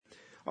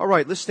All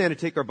right, let's stand and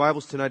take our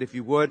Bibles tonight if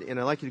you would. And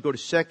I'd like you to go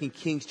to 2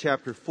 Kings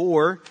chapter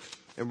 4.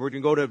 And we're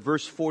going to go to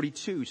verse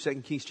 42. 2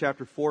 Kings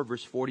chapter 4,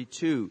 verse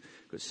 42.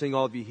 Good seeing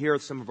all of you here.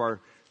 Some of our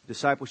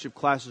discipleship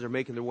classes are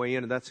making their way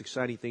in, and that's an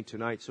exciting thing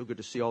tonight. So good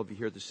to see all of you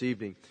here this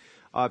evening.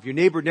 If your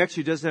neighbor next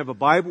to you doesn't have a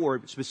Bible,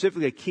 or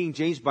specifically a King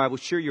James Bible,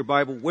 share your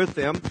Bible with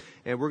them.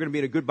 And we're going to be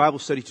in a good Bible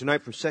study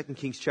tonight from 2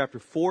 Kings chapter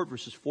 4,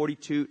 verses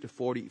 42 to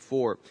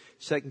 44.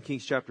 2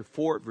 Kings chapter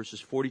 4,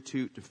 verses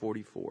 42 to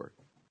 44.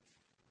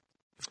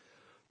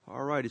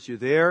 All right, as you're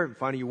there and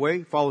finding your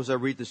way, follow as I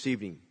read this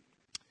evening.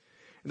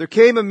 And there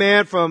came a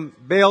man from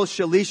Baal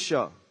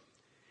Shalisha, and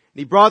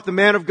he brought the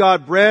man of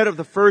God bread of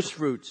the first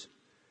fruits,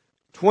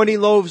 20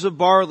 loaves of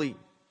barley,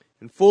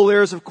 and full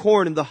ears of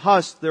corn, and the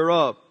husk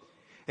thereof.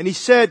 And he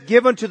said,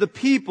 Give unto the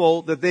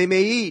people that they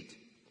may eat.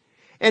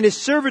 And his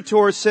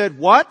servitor said,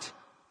 What?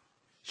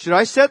 Should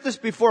I set this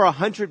before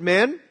 100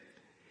 men?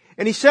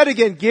 And he said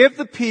again, Give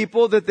the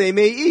people that they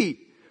may eat.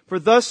 For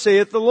thus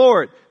saith the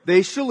Lord,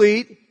 They shall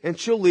eat, and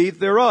shall leave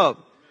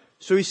thereof.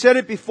 So he set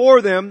it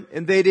before them,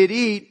 and they did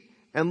eat,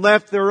 and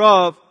left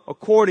thereof,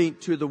 according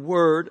to the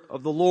word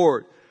of the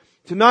Lord.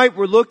 Tonight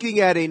we're looking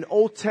at an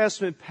Old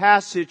Testament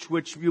passage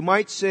which you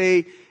might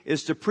say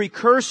is the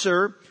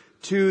precursor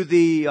to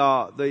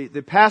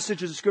the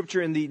passages of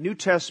Scripture in the New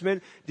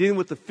Testament dealing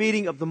with the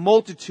feeding of the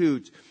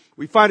multitudes.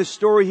 We find a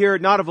story here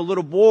not of a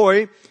little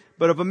boy,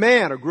 but of a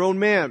man, a grown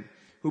man,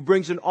 who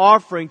brings an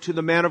offering to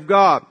the man of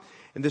God.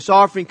 And this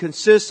offering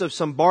consists of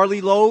some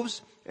barley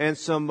loaves and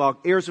some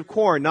ears of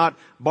corn. Not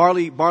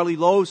barley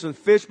loaves and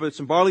fish, but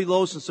some barley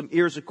loaves and some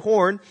ears of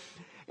corn.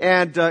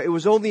 And it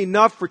was only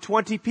enough for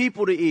 20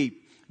 people to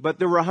eat. But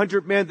there were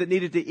 100 men that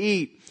needed to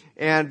eat.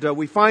 And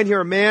we find here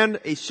a man,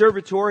 a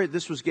servitor,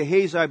 this was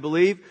Gehazi, I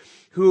believe,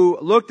 who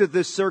looked at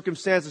this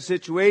circumstance and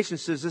situation and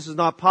says, this is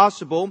not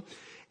possible.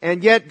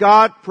 And yet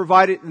God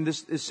provided in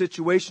this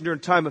situation during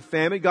a time of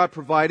famine. God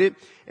provided,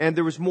 and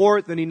there was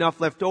more than enough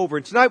left over.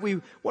 And tonight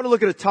we want to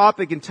look at a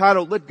topic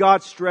entitled, Let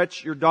God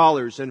Stretch Your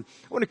Dollars. And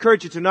I want to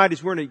encourage you tonight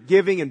as we're in a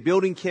giving and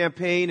building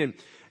campaign,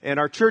 and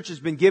our church has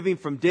been giving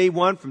from day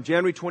one, from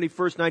January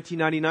 21st,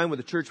 1999, when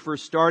the church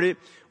first started.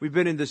 We've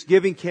been in this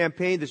giving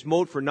campaign, this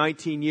mode for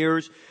 19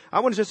 years. I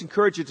want to just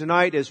encourage you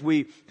tonight as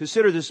we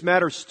consider this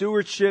matter of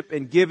stewardship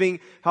and giving,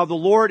 how the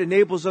Lord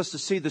enables us to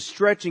see the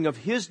stretching of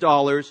His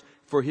dollars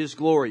for His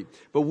glory.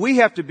 But we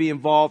have to be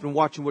involved in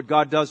watching what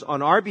God does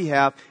on our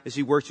behalf as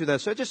He works through that.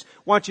 So I just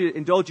want you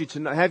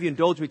to have you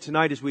indulge me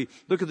tonight as we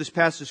look at this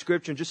passage of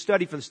Scripture and just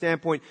study from the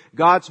standpoint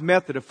God's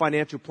method of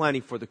financial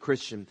planning for the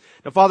Christian.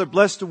 Now, Father,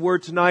 bless the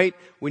Word tonight.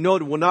 We know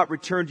it will not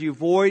return to you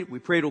void. We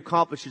pray to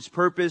accomplish its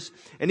purpose.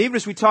 And even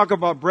as we talk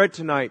about bread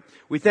tonight,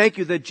 we thank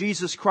you that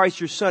Jesus Christ,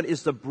 your Son,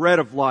 is the bread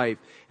of life.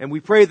 And we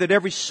pray that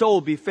every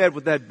soul be fed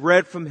with that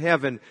bread from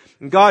heaven.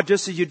 And God,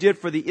 just as you did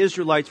for the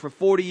Israelites for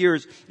 40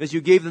 years, as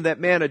you gave them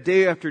that manna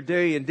day after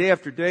day and day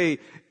after day,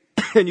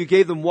 and you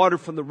gave them water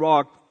from the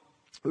rock,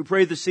 we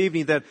pray this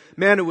evening that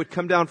manna would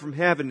come down from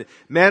heaven,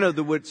 manna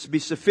that would be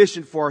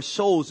sufficient for our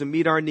souls and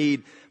meet our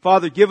need.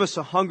 Father, give us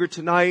a hunger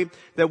tonight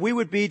that we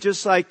would be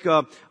just like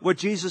what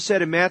Jesus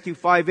said in Matthew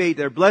 5:8,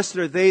 that blessed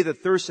are they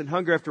that thirst and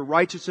hunger after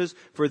righteousness,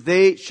 for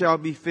they shall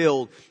be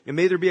filled. And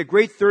may there be a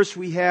great thirst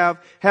we have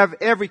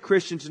every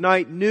Christian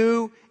tonight,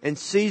 new and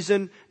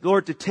seasoned,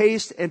 Lord, to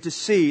taste and to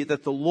see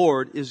that the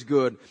Lord is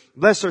good.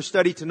 Bless our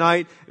study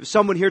tonight. If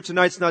someone here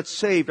tonight's not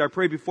saved, I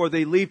pray before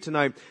they leave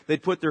tonight,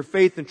 they'd put their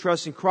faith and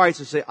trust in Christ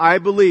and say, I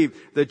believe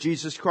that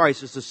Jesus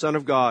Christ is the Son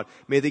of God.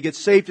 May they get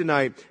saved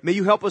tonight. May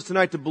you help us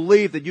tonight to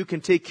believe that you can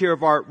take care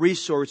of our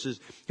resources.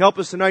 Help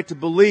us tonight to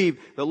believe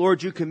that,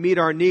 Lord, you can meet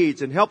our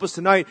needs. And help us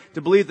tonight to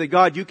believe that,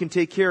 God, you can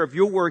take care of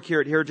your work here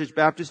at Heritage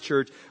Baptist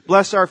Church.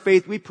 Bless our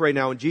faith, we pray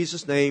now in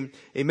Jesus' name.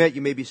 Amen.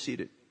 You may be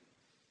seated.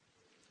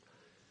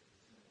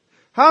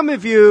 How many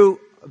of you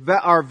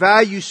are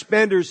value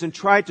spenders and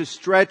try to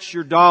stretch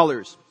your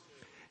dollars?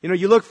 You know,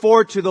 you look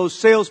forward to those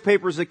sales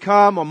papers that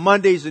come on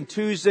Mondays and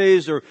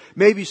Tuesdays, or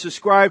maybe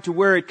subscribe to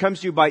where it comes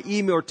to you by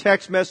email or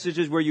text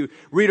messages where you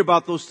read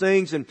about those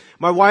things. And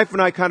my wife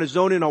and I kind of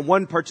zone in on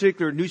one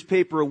particular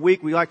newspaper a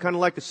week. We kind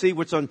of like to see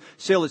what's on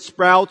sale at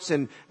Sprouts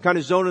and kind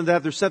of zone in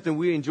that. There's something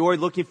we enjoy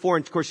looking for.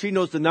 And of course, she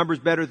knows the numbers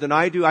better than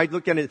I do. I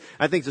look at it,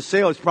 I think the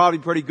sale is probably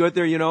pretty good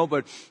there, you know,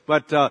 but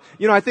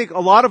I think a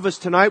lot of us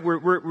tonight,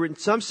 we're in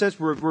some sense,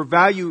 we're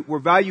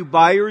value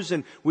buyers,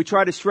 and we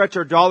try to stretch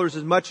our dollars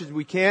as much as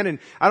we can. And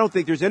I don't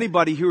think there's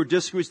anybody here who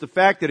disagrees with the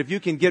fact that if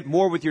you can get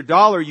more with your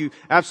dollar, you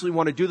absolutely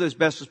want to do that as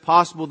best as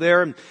possible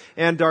there.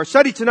 And our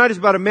study tonight is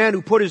about a man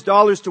who put his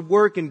dollars to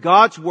work in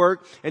God's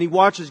work, and he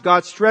watches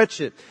God stretch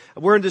it.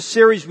 We're in this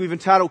series we've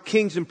entitled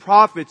Kings and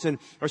Prophets, and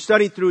are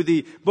studying through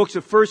the books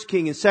of 1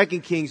 Kings and 2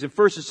 Kings and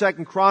 1 and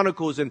 2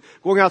 Chronicles, and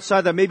going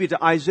outside that maybe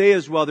to Isaiah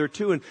as well there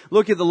too, and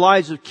look at the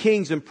lives of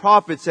kings and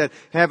prophets that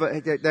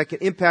can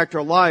impact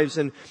our lives.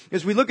 And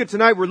as we look at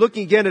tonight, we're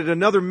looking again at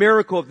another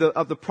miracle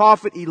of the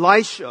prophet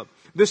Elisha.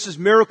 This is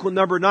miracle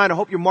number 9. I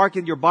hope you're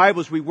marking your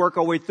Bibles. We work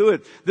our way through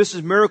it. This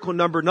is miracle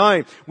number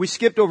 9. We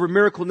skipped over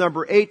miracle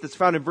number 8 that's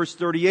found in verse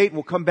 38. And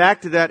we'll come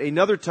back to that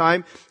another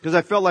time because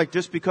I felt like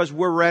just because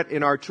we're at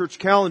in our church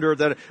calendar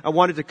that I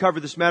wanted to cover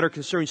this matter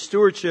concerning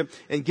stewardship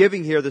and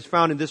giving here that's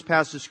found in this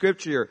passage of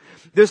Scripture here.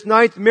 This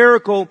 9th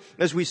miracle,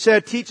 as we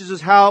said, teaches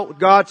us how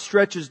God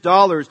stretches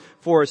dollars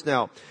for us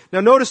now. Now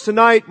notice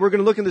tonight, we're going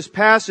to look in this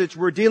passage,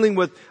 we're dealing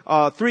with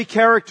 3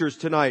 characters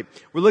tonight.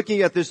 We're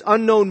looking at this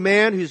unknown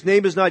man whose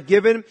name is not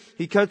given.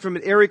 He comes from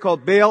an area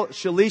called Baal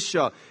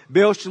Shalisha.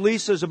 Baal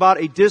Shalisha is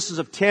about a distance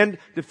of 10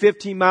 to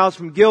 15 miles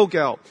from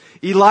Gilgal.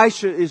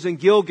 Elisha is in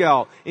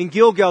Gilgal. In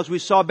Gilgal, as we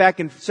saw back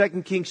in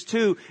 2 Kings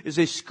 2, is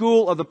a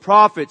school of the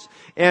prophets.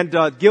 And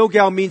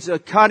Gilgal means a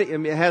cutting. I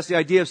mean, it has the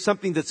idea of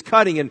something that's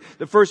cutting. And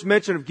the first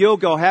mention of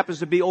Gilgal happens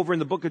to be over in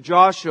the book of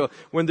Joshua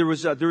when there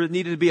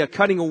needed to be a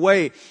cutting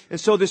away. And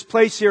so this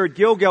place here at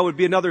Gilgal would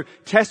be another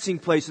testing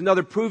place,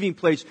 another proving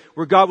place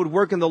where God would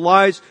work in the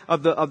lives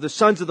of the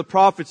sons of the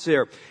prophets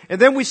there.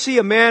 And then we see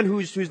a man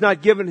who's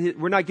not given,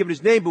 we're not given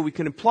his name, but we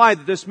can imply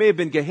that this may have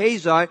been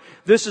Gehazi.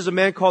 This is a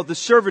man called the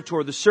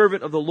servitor, the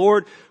servant of the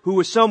Lord, who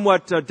was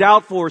somewhat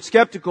doubtful or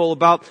skeptical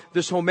about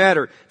this whole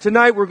matter.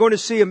 Tonight we're going to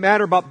see a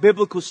matter about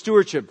biblical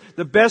stewardship.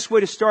 The best way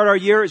to start our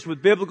year is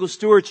with biblical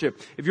stewardship.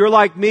 If you're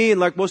like me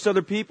and like most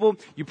other people,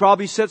 you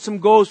probably set some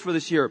goals for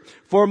this year.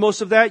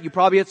 Foremost of that, you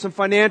probably had some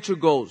financial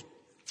goals.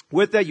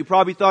 With that, you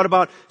probably thought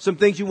about some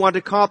things you want to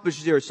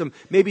accomplish there,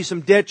 maybe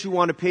some debt you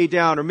want to pay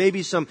down, or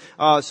maybe some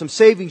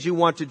savings you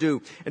want to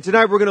do. And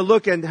tonight we're going to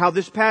look at how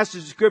this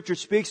passage of Scripture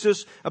speaks to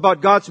us about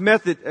God's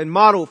method and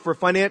model for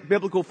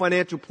biblical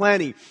financial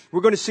planning. We're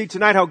going to see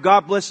tonight how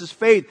God blesses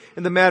faith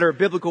in the matter of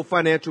biblical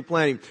financial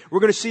planning. We're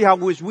going to see how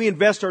as we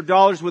invest our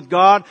dollars with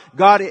God,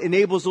 God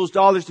enables those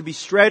dollars to be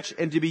stretched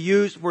and to be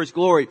used for His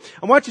glory.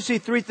 I want you to see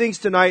 3 things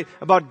tonight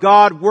about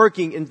God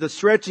working in the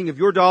stretching of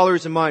your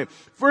dollars and mine.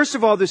 First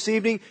of all, this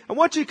evening, I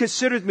want you to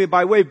consider with me,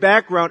 by way of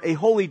background, a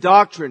holy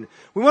doctrine.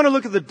 We want to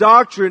look at the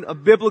doctrine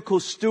of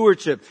biblical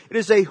stewardship. It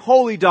is a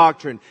holy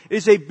doctrine. It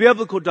is a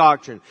biblical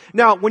doctrine.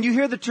 Now, when you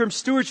hear the term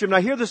stewardship, and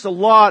I hear this a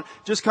lot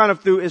just kind of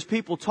through as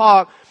people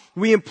talk,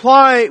 we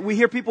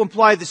hear people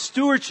imply that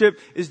stewardship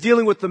is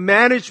dealing with the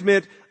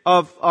management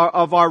of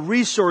our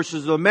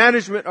resources, the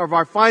management of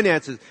our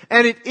finances.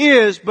 And it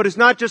is, but it's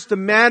not just the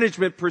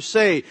management per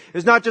se.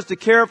 It's not just the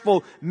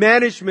careful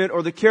management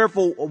or the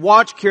careful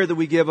watch care that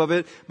we give of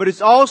it, but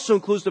it also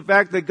includes the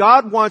fact that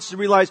God wants to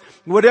realize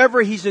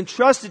whatever He's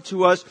entrusted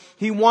to us,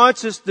 He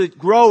wants us to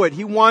grow it.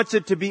 He wants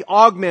it to be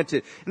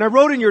augmented. And I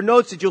wrote in your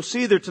notes that you'll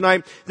see there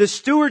tonight, the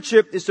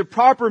stewardship is the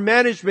proper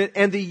management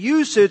and the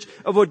usage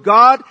of what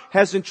God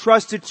has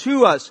entrusted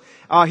to us,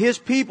 His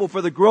people,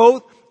 for the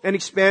growth and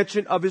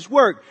expansion of His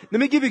work. Let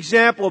me give you an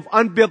example of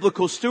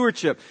unbiblical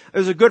stewardship.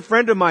 There's a good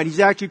friend of mine. He's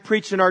actually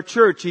preached in our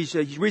church. He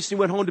recently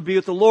went home to be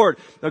with the Lord.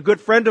 A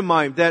good friend of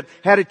mine that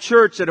had a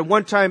church that at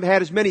one time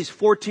had as many as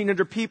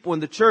 1,400 people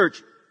in the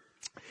church.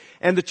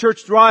 And the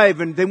church thrived,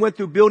 and they went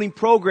through building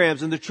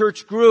programs, and the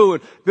church grew,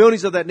 and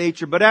buildings of that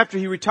nature. But after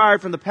he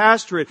retired from the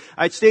pastorate,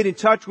 I stayed in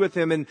touch with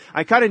him, and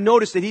I kind of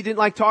noticed that he didn't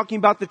like talking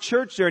about the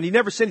church there, and he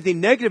never said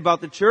anything negative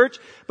about the church,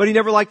 but he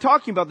never liked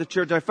talking about the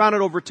church. I found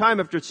out over time,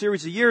 after a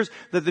series of years,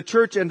 that the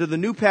church under the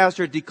new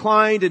pastor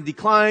declined, and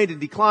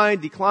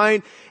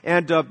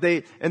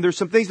there's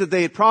some things that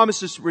they had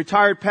promised this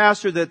retired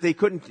pastor that they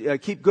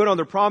couldn't keep good on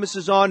their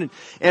promises on,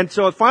 and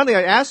so finally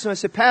I asked him, I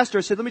said,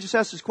 Pastor, let me just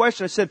ask this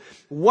question. I said,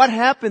 what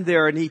happened there?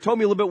 And he told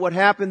me a little bit what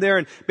happened there,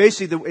 and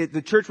basically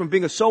the church from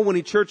being a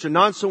soul-winning church to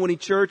non-soul-winning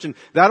church, and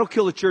that'll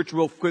kill a church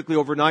real quickly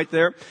overnight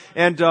there.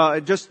 And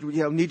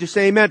need to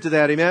say amen to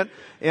that, amen.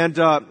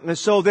 And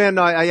so then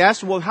I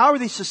asked him, well, how are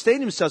they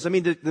sustaining themselves? I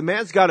mean, the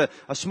man's got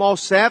a small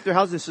staff there.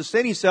 How's they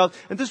sustaining themselves?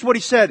 And this is what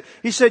he said.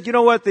 He said, you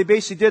know what they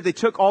basically did? They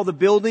took all the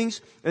buildings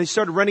and they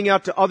started renting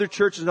out to other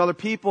churches and other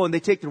people, and they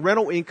take the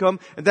rental income,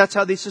 and that's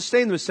how they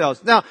sustain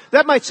themselves. Now,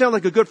 that might sound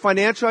like a good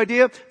financial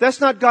idea.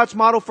 That's not God's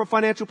model for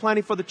financial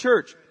planning for the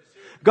church.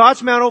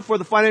 God's model for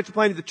the financial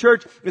planning of the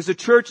church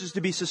is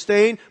to be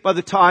sustained by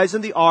the tithes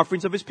and the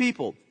offerings of His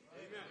people.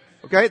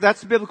 Okay, that's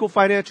the biblical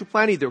financial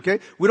planning there, okay?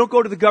 We don't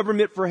go to the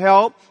government for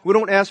help. We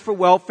don't ask for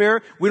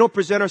welfare. We don't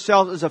present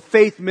ourselves as a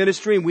faith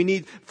ministry and we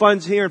need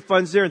funds here and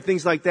funds there and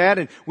things like that.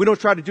 And we don't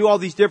try to do all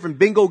these different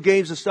bingo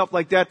games and stuff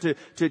like that to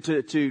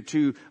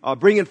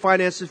bring in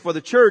finances for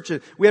the church.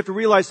 And we have to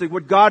realize that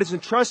what God has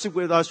entrusted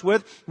with us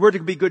with, we're to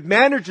be good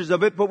managers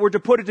of it, but we're to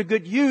put it to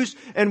good use.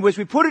 And as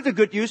we put it to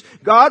good use,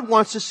 God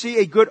wants to see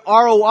a good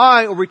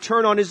ROI or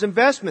return on His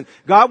investment.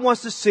 God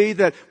wants to see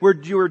that we're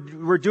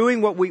doing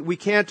what we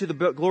can to the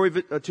glory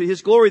to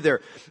His glory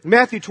there.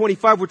 Matthew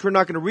 25, which we're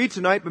not going to read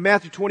tonight, but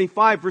Matthew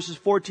 25 verses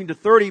 14 to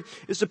 30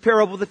 is the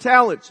parable of the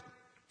talents.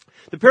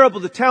 The parable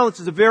of the talents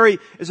is a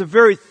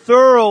very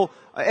thorough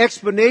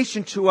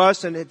explanation to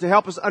us and to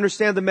help us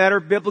understand the matter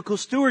of biblical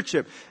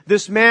stewardship.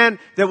 This man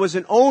that was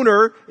an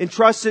owner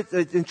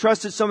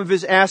entrusted some of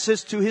his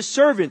assets to his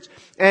servants.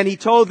 And he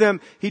told them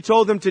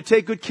to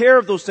take good care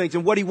of those things.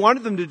 And what he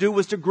wanted them to do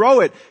was to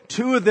grow it.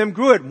 2 of them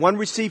grew it. One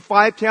received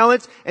 5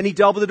 talents and he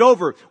doubled it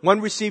over.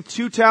 One received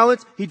 2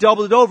 talents, he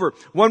doubled it over.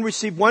 One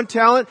received 1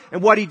 talent,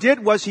 and what he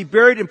did was he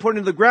buried it and put it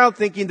in the ground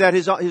thinking that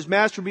his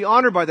master would be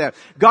honored by that.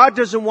 God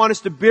doesn't want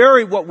us to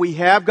bury what we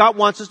have. God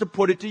wants us to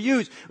put it to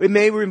use. It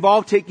may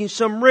involve taking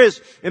some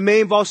risk. It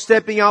may involve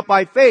stepping out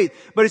by faith.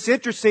 But it's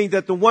interesting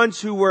that the ones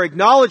who were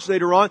acknowledged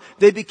later on,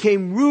 they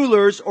became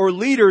rulers or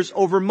leaders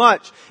over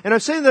much. And I'm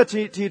saying that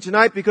to you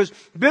tonight because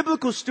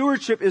biblical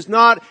stewardship is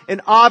not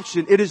an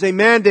option. It is a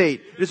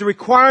mandate. It is a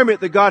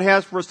requirement that God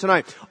has for us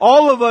tonight.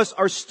 All of us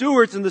are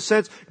stewards in the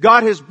sense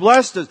God has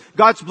blessed us.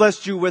 God's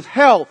blessed you with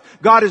health.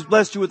 God has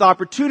blessed you with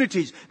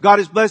opportunities. God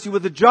has blessed you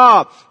with a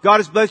job. God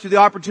has blessed you with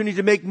the opportunity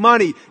to make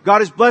money. God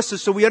has blessed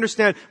us so we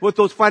understand what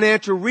those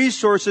financial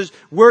resources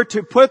were,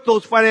 to put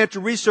those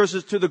financial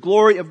resources to the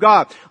glory of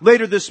God.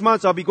 Later this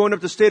month, I'll be going up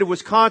to the state of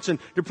Wisconsin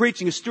to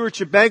preaching a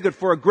stewardship banquet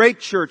for a great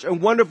church, a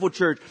wonderful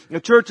church, a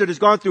church that has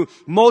gone through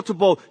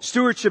multiple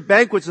stewardship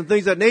banquets and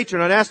things of that nature.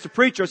 And I asked the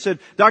preacher, I said,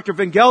 Dr.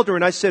 Van Gelder,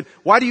 and I said,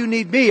 why do you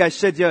need me? I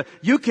said, yeah,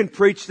 you can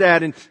preach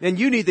that and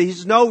you need that. He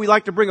says, no, we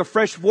like to bring a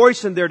fresh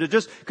voice in there to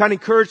just kind of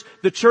encourage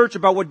the church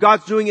about what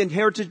God's doing in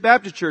Heritage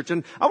Baptist Church.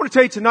 And I want to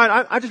tell you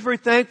tonight, I'm just very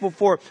thankful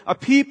for a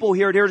people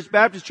here at Heritage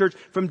Baptist Church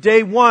from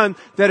day one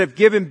that have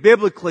given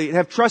biblically and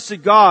have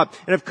trusted God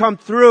and have come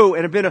through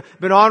and have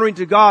been honoring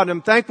to God. And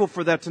I'm thankful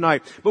for that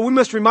tonight. But we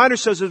must remind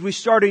ourselves as we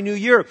start a new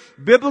year,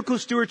 biblical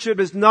stewardship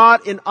is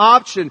not an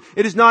option.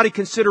 It is not a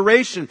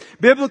consideration.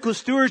 Biblical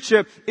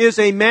stewardship is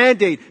a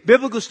mandate.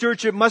 Biblical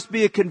stewardship must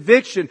be a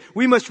conviction.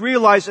 We must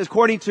realize,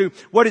 according to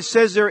what it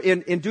says there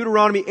in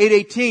Deuteronomy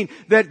 8:18,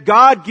 that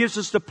God gives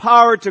us the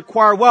power to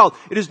acquire wealth.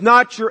 It is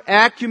not your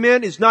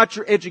acumen, it's not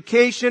your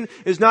education,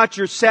 it's not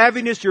your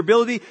savviness, your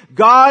ability.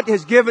 God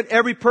has given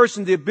every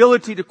person the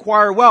ability to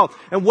acquire wealth.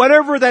 And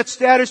whatever that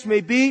status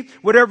may be,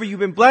 whatever you've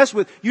been blessed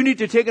with, you need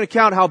to take into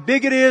account how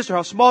big it is or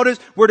how small it is,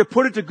 where to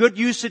put it to good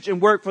usage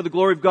and work for the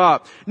glory of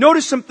God.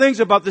 Notice some things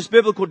about this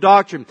biblical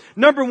doctrine.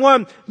 Number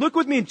one, look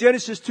with me in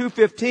Genesis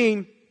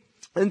 2:15,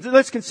 and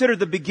let's consider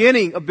the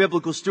beginning of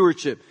biblical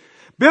stewardship.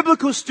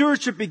 Biblical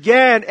stewardship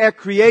began at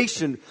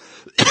creation.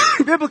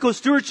 Biblical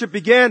stewardship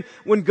began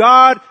when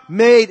God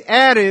made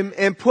Adam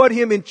and put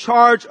him in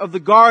charge of the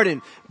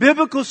garden.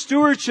 Biblical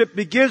stewardship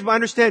begins by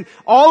understanding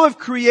all of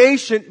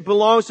creation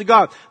belongs to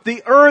God.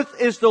 The earth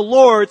is the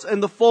Lord's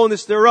and the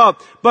fullness thereof.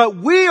 But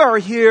we are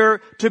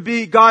here to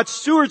be God's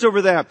stewards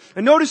over that.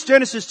 And notice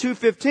Genesis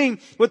 2:15,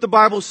 what the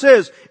Bible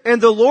says.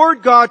 And the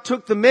Lord God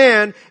took the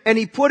man and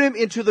he put him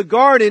into the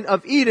garden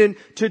of Eden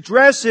to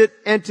dress it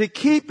and to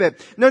keep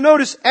it. Now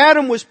notice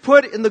Adam was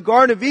put in the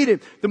Garden of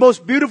Eden, the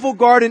most beautiful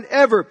garden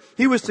ever.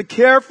 He was to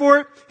care for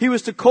it, he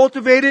was to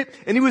cultivate it,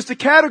 and he was to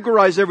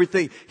categorize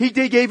everything. He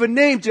gave a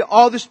name to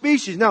all the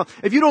species. Now,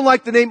 if you don't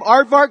like the name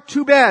aardvark,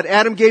 too bad.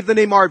 Adam gave the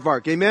name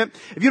aardvark. Amen?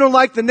 If you don't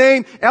like the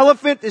name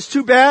elephant, it's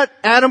too bad.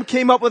 Adam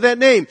came up with that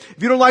name.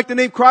 If you don't like the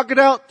name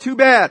crocodile, too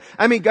bad.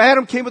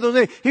 Adam came up with those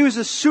names. He was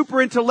a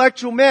super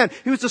intellectual man.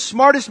 He was the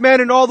smartest man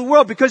in all the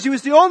world because he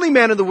was the only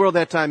man in the world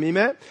that time.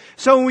 Amen?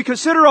 So when we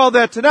consider all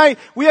that tonight,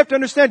 we have to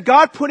understand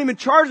God put him in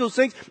charge of those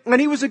things,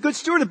 and he was a good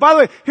steward. And by the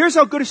way, here's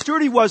how good a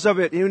steward he was of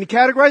it. And when he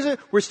categorized it,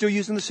 we're still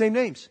using the same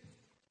names.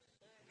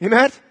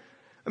 Amen?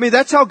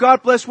 That's how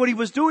God blessed what he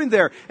was doing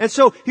there. And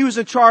so he was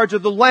in charge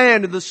of the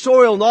land and the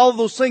soil and all of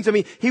those things.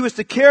 He was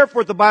to care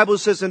for it, the Bible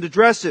says, and to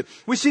dress it.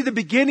 We see the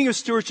beginning of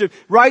stewardship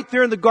right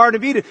there in the Garden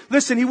of Eden.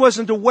 Listen, he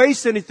wasn't to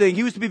waste anything.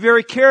 He was to be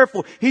very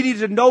careful. He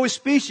needed to know his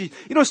species.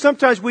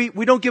 Sometimes we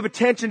don't give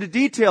attention to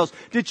details.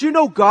 Did you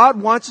know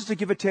God wants us to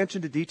give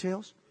attention to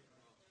details?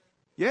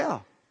 Yeah.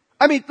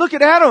 Look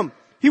at Adam.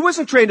 He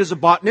wasn't trained as a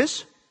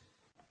botanist.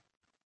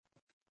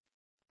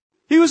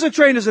 He wasn't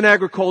trained as an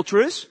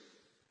agriculturist.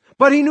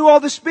 But he knew all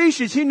the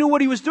species. He knew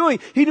what he was doing.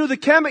 He knew the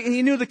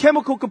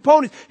chemical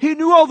components. He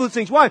knew all those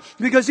things. Why?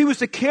 Because he was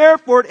to care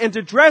for it and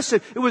to dress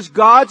it. It was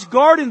God's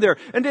garden there.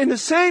 And in the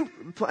same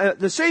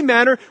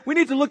manner, we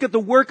need to look at the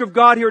work of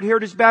God here at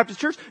Heritage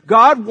Baptist Church.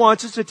 God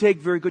wants us to take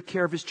very good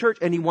care of his church,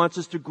 and he wants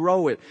us to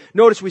grow it.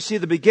 Notice we see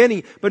the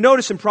beginning, but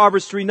notice in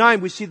Proverbs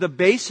 3:9, we see the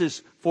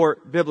basis for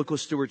biblical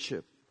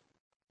stewardship.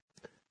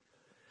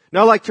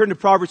 Now I'd like to turn to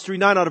Proverbs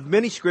 3:9 out of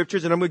many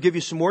scriptures, and I'm going to give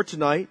you some more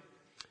tonight.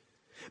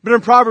 But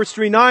in Proverbs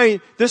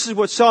 3:9, this is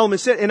what Solomon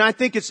said, and I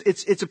think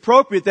it's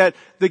appropriate that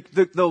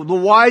the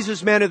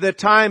wisest man of that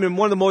time and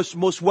one of the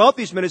most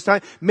wealthiest men of his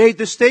time made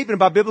this statement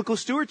about biblical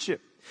stewardship.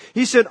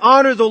 He said,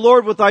 honor the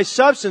Lord with thy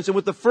substance and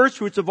with the first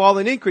fruits of all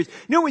thine increase.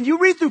 When you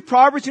read through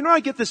Proverbs, I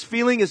get this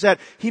feeling is that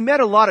he met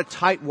a lot of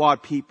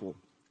tightwad people.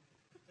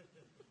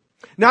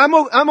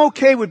 Now I'm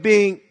okay with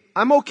being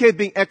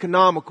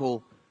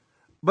economical,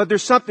 but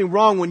there's something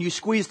wrong when you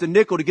squeeze the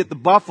nickel to get the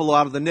buffalo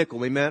out of the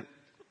nickel, amen?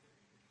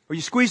 Or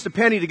you squeeze the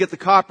penny to get the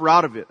copper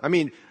out of it.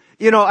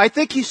 I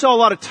think he saw a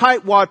lot of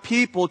tightwad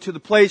people to the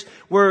place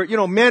where,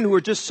 men who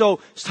were just so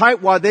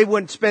tightwad, they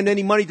wouldn't spend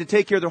any money to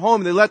take care of their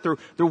home, and they let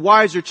their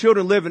wives or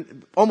children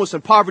live almost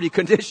in poverty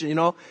condition,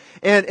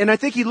 And I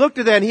think he looked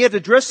at that and he had to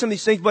address some of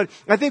these things, but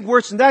I think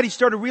worse than that, he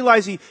started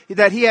realizing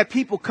that he had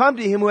people come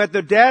to him who had the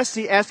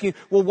audacity asking,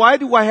 well, why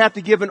do I have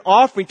to give an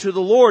offering to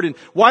the Lord? And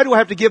why do I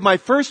have to give my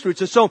first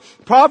fruits? And so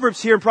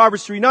Proverbs here in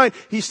Proverbs 3:9,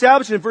 he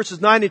established in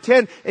verses 9 and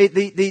 10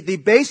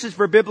 the basis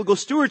for biblical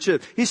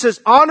stewardship. He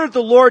says, honor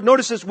the Lord,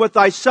 notice this, with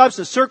thy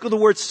substance. Circle the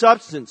word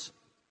substance.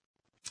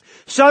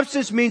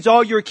 Substance means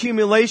all your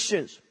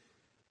accumulations.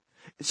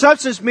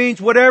 Substance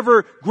means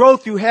whatever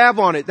growth you have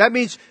on it. That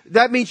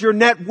means your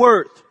net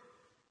worth.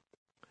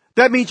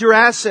 That means your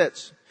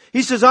assets.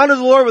 He says, honor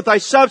the Lord with thy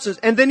substance.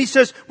 And then he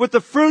says, with the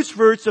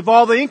fruits of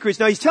all the increase.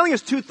 Now he's telling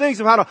us two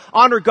things of how to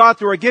honor God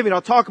through our giving. I'll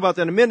talk about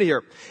that in a minute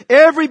here.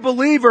 Every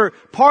believer,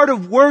 part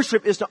of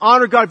worship is to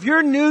honor God. If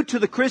you're new to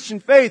the Christian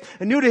faith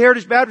and new to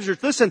Heritage Baptist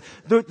Church, listen,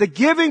 the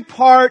giving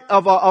part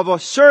of a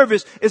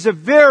service is a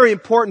very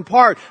important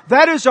part.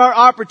 That is our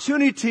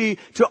opportunity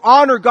to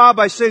honor God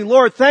by saying,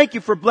 Lord, thank you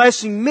for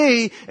blessing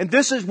me, and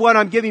this is what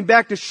I'm giving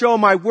back to show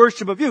my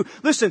worship of you.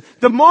 Listen,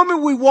 the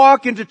moment we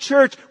walk into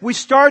church, we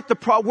start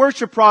the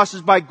worship process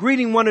by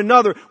greeting one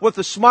another with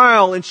a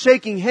smile and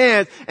shaking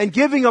hands and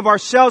giving of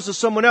ourselves to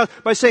someone else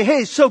by saying,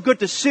 hey, it's so good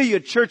to see you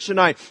at church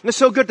tonight. It's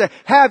so good to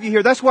have you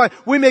here. That's why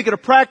we make it a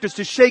practice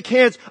to shake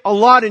hands a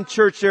lot in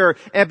church there,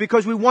 and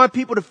because we want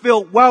people to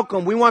feel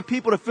welcome. We want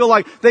people to feel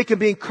like they can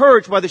be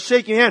encouraged by the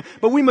shaking hand,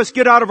 but we must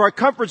get out of our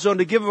comfort zone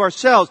to give of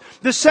ourselves.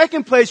 The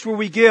second place where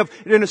we give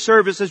in a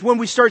service is when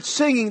we start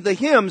singing the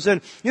hymns. And,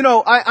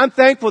 I'm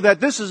thankful that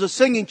this is a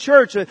singing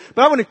church, but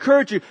I want to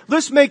encourage you,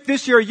 let's make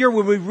this year a year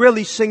when we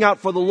really sing out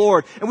for the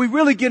Lord and we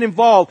really get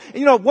involved.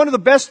 And, one of the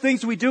best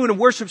things we do in a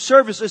worship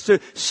service is to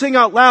sing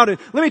out loud. And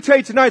let me tell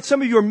you tonight,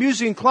 some of you are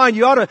music inclined.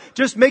 You ought to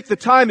just make the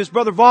time, as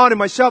Brother Vaughn and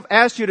myself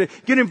asked you to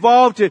get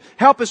involved to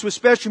help us with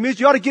special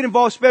music. You ought to get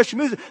involved with special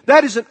music.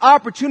 That is an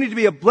opportunity to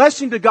be a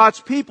blessing to God's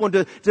people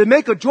and to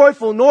make a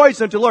joyful noise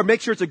unto the Lord.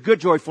 Make sure it's a good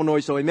joyful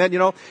noise, though, amen?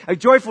 A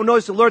joyful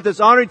noise to the Lord that's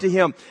honoring to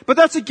Him. But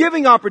that's a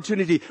giving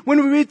opportunity.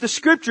 When we read the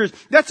Scriptures,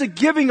 that's a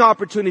giving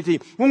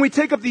opportunity. When we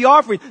take up the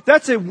offering,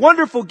 that's a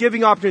wonderful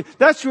giving opportunity.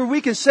 That's where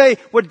we can say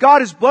what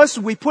God has blessed,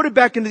 we put it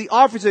back into the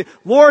offering and say,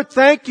 Lord,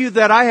 thank you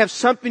that I have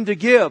something to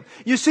give.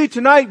 You see,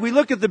 tonight we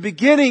look at the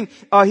beginning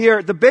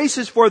here. The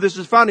basis for this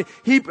is found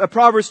in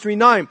Proverbs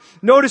 3:9.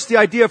 Notice the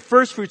idea of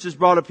first fruits is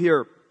brought up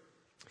here.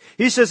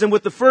 He says, and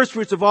with the first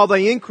fruits of all thy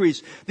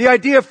increase. The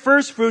idea of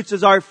first fruits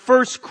is our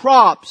first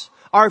crops,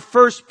 our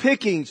first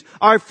pickings,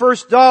 our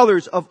first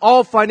dollars of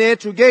all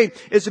financial gain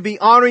is to be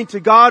honoring to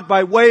God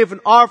by way of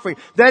an offering.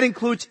 That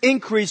includes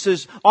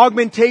increases,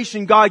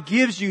 augmentation God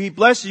gives you. He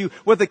blesses you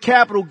with a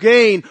capital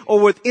gain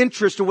or with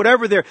interest or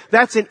whatever there.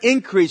 That's an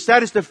increase.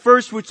 That is the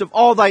first fruits of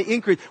all thy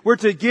increase. We're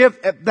to give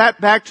that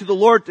back to the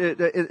Lord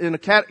in a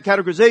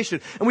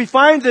categorization. And we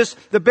find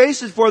the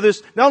basis for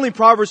this, not only in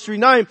Proverbs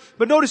 3:9,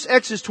 but notice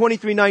Exodus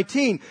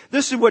 23:19.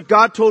 This is what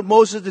God told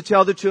Moses to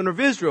tell the children of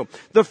Israel.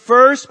 The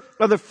first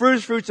of the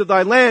first fruits of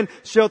thy land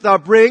shalt thou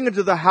bring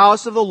into the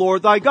house of the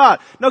Lord thy God.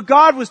 Now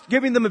God was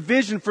giving them a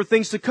vision for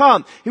things to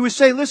come. He was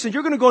saying, listen,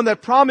 you're going to go in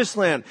that promised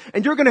land,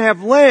 and you're going to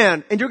have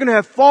land, and you're going to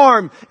have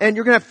farm, and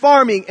you're going to have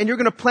farming, and you're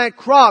going to plant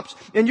crops,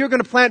 and you're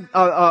going to plant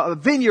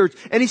vineyards.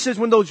 And he says,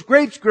 when those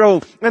grapes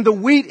grow, and the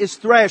wheat is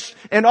threshed,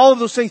 and all of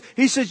those things,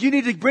 he says, you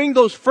need to bring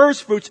those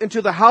first fruits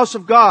into the house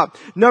of God.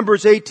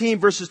 Numbers 18,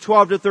 verses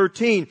 12 to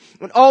 13.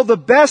 And all the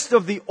best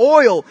of the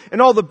oil,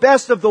 and all the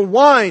best of the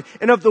wine,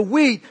 and of the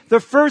wheat,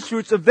 the first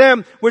fruits of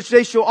them which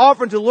they shall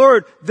offer unto the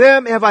Lord,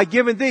 them have I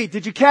given thee.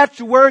 Did you catch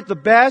the word? The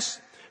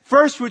best?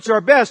 First fruits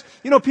are best.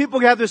 People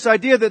have this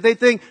idea that they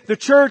think the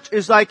church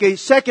is like a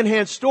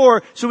secondhand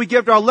store, so we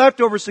give our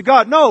leftovers to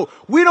God. No,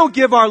 we don't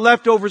give our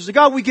leftovers to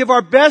God. We give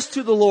our best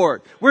to the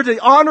Lord. We're to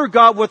honor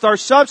God with our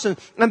substance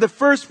and the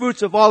first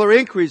fruits of all our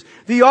increase.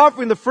 The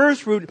offering, the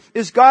first fruit,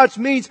 is God's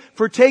means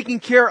for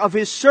taking care of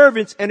His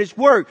servants and His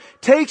work.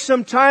 Take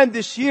some time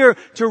this year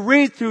to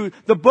read through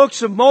the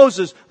books of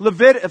Moses,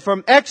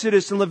 from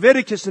Exodus and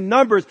Leviticus and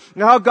Numbers,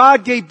 and how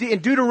God gave, in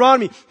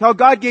Deuteronomy, how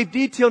God gave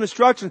detailed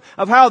instructions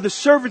of how the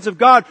servants of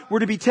God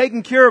were to be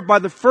taken care of by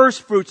the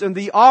first fruits and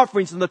the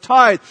offerings and the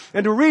tithe,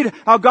 and to read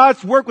how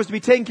God's work was to be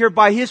taken care of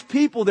by His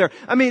people there.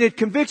 It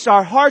convicts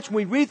our hearts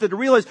when we read that to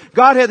realize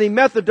God had a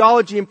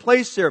methodology in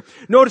place there.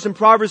 Notice in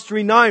Proverbs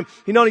 3:9,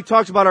 He not only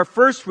talks about our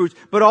first fruits,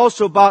 but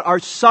also about our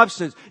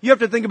substance. You have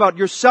to think about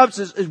your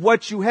substance is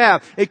what you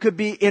have. It could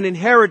be an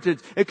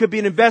inheritance. It could be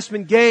an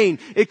investment gain.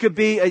 It could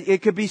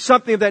be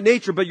something of that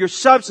nature, but your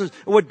substance,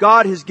 what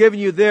God has given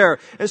you there.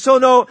 And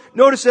so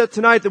notice that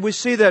tonight that we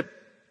see that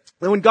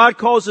when God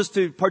calls us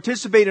to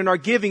participate in our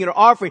giving and our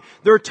offering,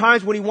 there are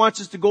times when He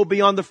wants us to go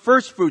beyond the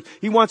first fruit.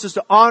 He wants us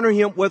to honor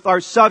Him with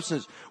our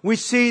substance. We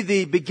see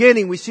the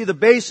beginning. We see the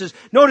basis.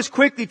 Notice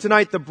quickly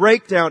tonight the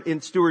breakdown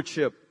in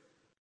stewardship.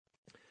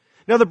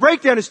 Now the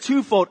breakdown is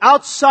twofold.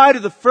 Outside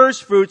of the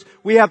first fruits,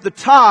 we have the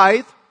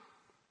tithe.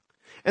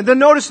 And then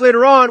notice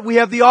later on, we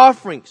have the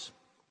offerings.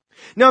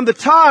 Now in the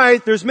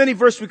tithe, there's many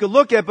verses we could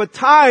look at, but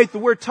tithe, the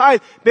word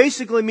tithe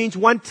basically means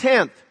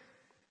 1/10.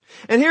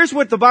 And here's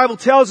what the Bible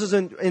tells us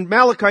in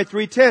Malachi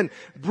 3:10.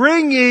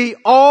 Bring ye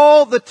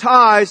all the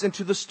tithes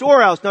into the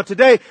storehouse. Now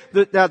today,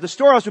 the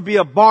storehouse would be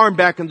a barn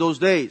back in those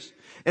days.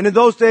 And in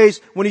those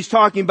days, when he's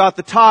talking about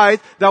the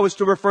tithe, that was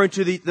to refer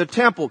to the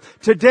temple.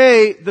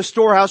 Today, the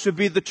storehouse would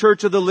be the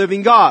church of the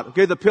living God.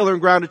 Okay, the pillar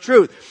and ground of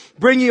truth.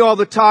 Bring ye all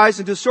the tithes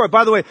into the store.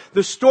 By the way,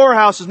 the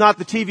storehouse is not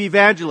the TV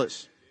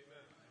evangelist.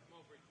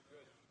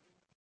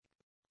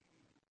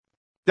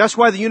 That's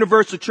why the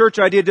universal church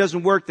idea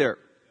doesn't work there.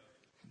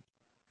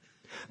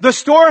 The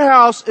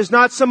storehouse is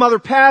not some other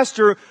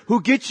pastor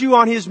who gets you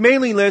on his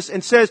mailing list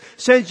and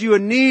sends you a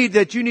need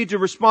that you need to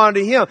respond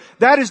to him.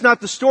 That is not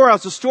the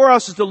storehouse. The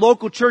storehouse is the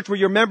local church where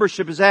your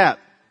membership is at.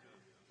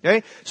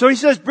 Okay? So he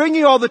says, bring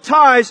ye all the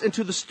tithes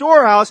into the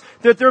storehouse,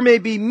 that there may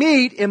be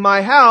meat in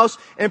my house,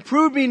 and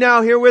prove me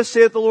now herewith,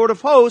 saith the Lord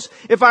of hosts,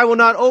 if I will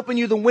not open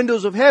you the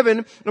windows of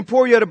heaven, and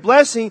pour you out a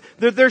blessing,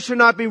 that there should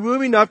not be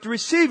room enough to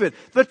receive it.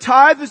 The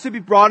tithe is to be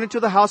brought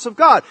into the house of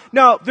God.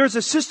 Now, there's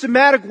a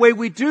systematic way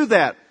we do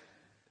that.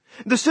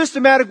 The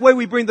systematic way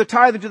we bring the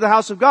tithe into the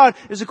house of God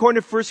is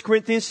according to 1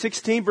 Corinthians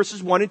 16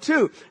 verses 1 and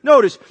 2.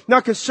 Notice, now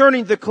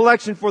concerning the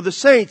collection for the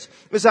saints,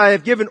 as I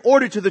have given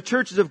order to the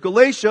churches of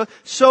Galatia,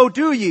 so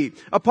do ye.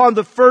 Upon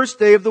the first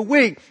day of the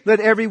week, let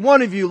every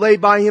one of you lay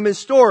by him in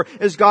store,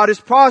 as God is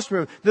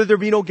prospering, that there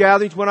be no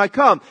gatherings when I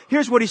come.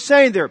 Here's what he's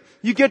saying there.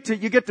 You get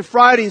to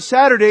Friday and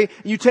Saturday,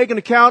 and you take into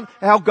account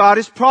how God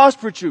has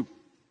prospered you.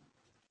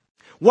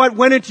 What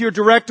went into your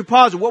direct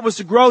deposit? What was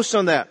the gross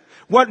on that?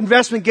 What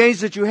investment gains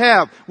did you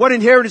have? What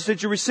inheritance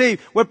did you receive?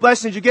 What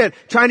blessings did you get?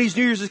 Chinese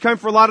New Year's is coming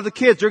for a lot of the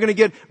kids. They're going to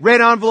get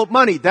red envelope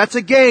money. That's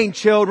a gain,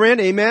 children.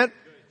 Amen?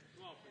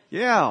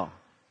 Yeah.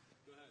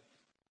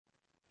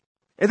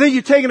 And then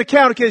you take into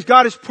account, okay, as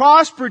God has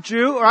prospered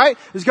you, alright?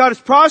 As God has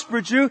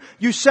prospered you,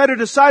 you set it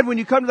aside when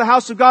you come to the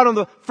house of God on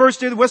the first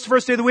day, what's the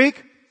first day of the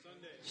week?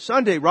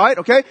 Sunday, right?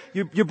 Okay?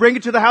 You bring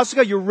it to the house of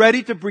God. You're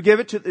ready to give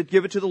it to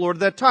the Lord at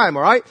that time,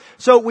 alright?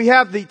 So we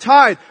have the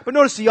tithe. But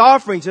notice the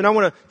offerings, and I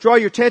want to draw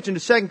your attention to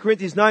 2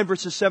 Corinthians 9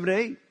 verses 7 to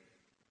 8.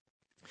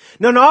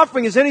 Now an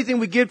offering is anything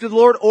we give to the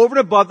Lord over and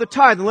above the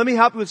tithe. And let me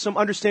help you with some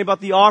understanding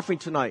about the offering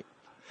tonight.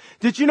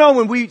 Did you know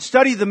when we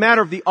study the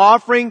matter of the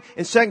offering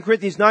in 2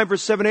 Corinthians 9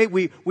 verse 7 8,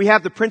 we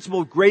have the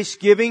principle of grace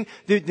giving.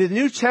 The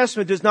New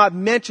Testament does not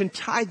mention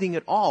tithing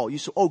at all. You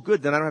say, oh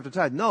good, then I don't have to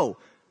tithe. No,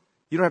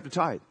 you don't have to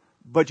tithe.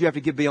 But you have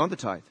to give beyond the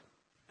tithe.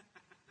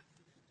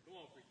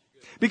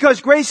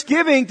 Because grace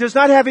giving does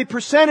not have a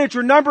percentage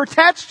or number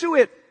attached to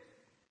it.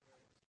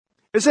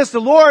 It says the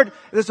Lord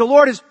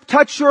has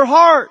touched your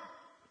heart.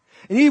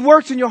 And He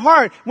works in your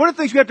heart. One of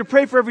the things we have to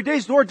pray for every day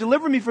is, Lord,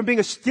 deliver me from being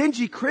a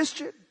stingy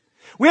Christian.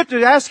 We have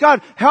to ask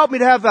God, help me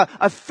to have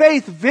a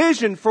faith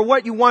vision for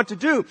what you want to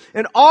do.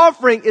 An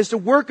offering is the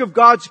work of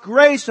God's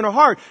grace in our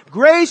heart.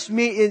 Grace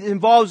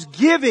involves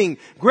giving.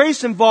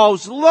 Grace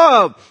involves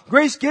love.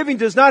 Grace giving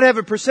does not have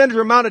a percentage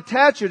or amount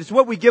attached to it. It's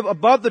what we give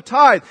above the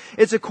tithe.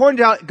 It's according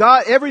to how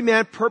God, every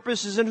man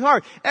purposes in his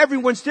heart.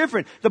 Everyone's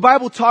different. The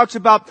Bible talks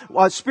about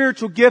a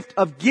spiritual gift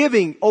of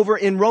giving over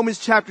in Romans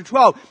chapter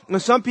 12.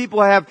 And some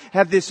people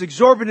have this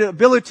exorbitant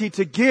ability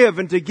to give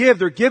and to give.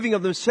 They're giving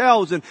of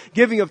themselves and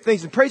giving of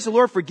things. And praise the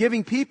Lord for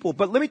giving people.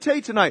 But let me tell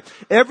you tonight,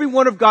 every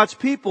one of God's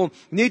people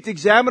need to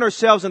examine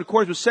ourselves in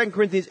accordance with 2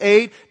 Corinthians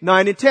 8,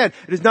 9, and 10.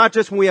 It is not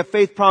just when we have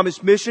faith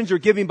promised missions or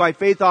giving by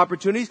faith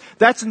opportunities.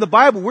 That's in the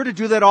Bible. We're to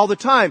do that all the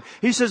time.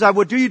 He says, I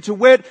will do you to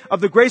wit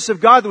of the grace of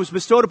God that was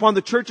bestowed upon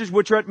the churches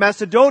which are at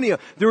Macedonia.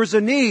 There was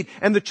a need,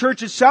 and the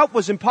church itself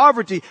was in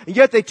poverty, and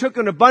yet they took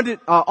an abundant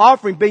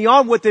offering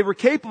beyond what they were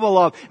capable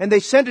of, and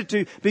they sent it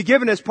to be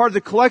given as part of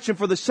the collection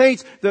for the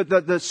saints,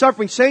 the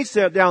suffering saints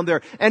down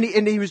there. And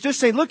he was just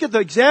saying, look at the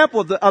example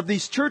of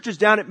these churches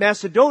down at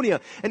Macedonia.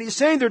 And he's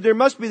saying there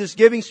must be this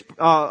giving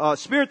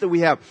spirit that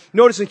we have.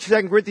 Notice in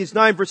 2 Corinthians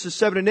 9 verses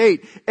 7 and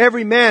 8,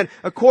 every man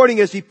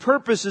according as he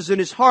purposes in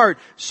his heart,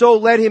 so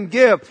let him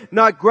give,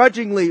 not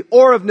grudgingly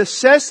or of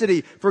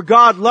necessity, for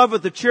God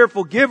loveth a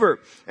cheerful giver.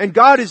 And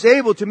God is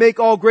able to make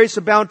all grace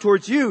abound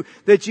towards you,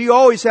 that ye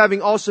always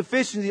having all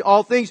sufficiency,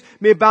 all things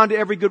may abound to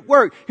every good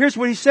work. Here's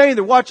what he's saying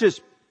there. Watch this.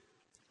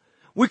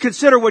 We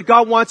consider what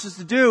God wants us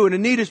to do, and a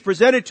need is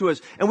presented to us,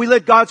 and we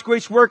let God's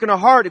grace work in our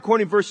heart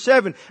according to verse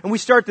 7, and we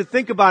start to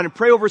think about it and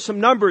pray over some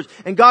numbers,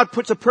 and God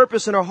puts a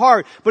purpose in our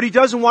heart, but He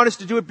doesn't want us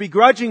to do it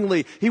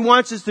begrudgingly. He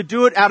wants us to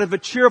do it out of a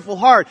cheerful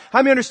heart. How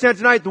many understand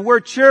tonight the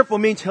word cheerful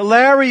means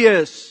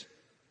hilarious?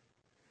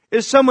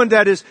 Is someone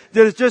that is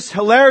just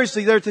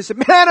hilariously there to say,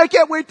 man, I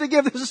can't wait to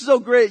give. This is so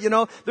great. You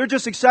know, they're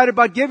just excited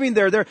about giving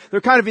there. They're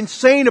kind of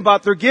insane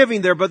about their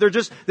giving there, but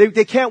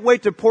they can't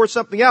wait to pour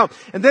something out.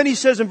 And then he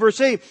says in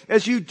verse 8,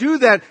 as you do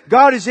that,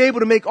 God is able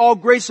to make all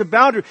grace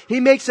abound.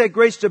 He makes that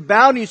grace to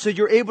abound in you so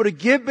you're able to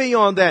give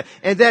beyond that.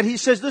 And that He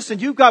says, listen,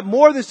 you've got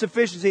more than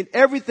sufficiency in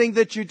everything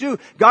that you do.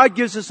 God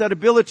gives us that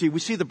ability.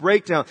 We see the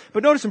breakdown.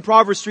 But notice in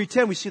Proverbs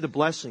 3:10, we see the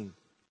blessing.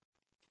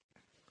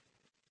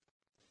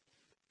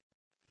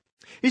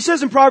 He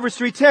says in Proverbs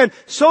 3:10,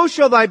 so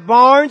shall thy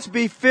barns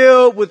be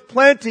filled with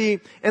plenty,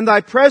 and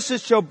thy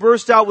presses shall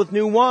burst out with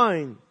new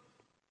wine.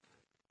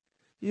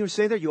 You know what I'm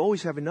saying there? You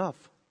always have enough.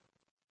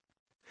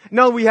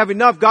 Now that we have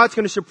enough, God's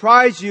going to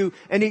surprise you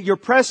and your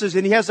presses,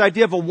 and He has the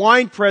idea of a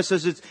wine press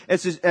as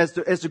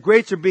the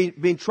grapes are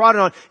being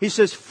trodden on. He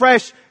says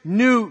fresh,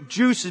 new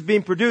juice is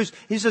being produced.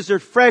 He says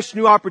there's fresh,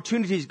 new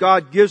opportunities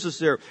God gives us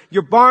there.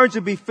 Your barns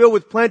will be filled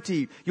with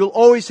plenty. You'll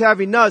always have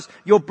enough.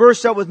 You'll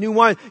burst out with new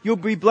wine. You'll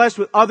be blessed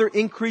with other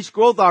increased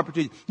growth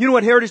opportunities. You know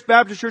what Heritage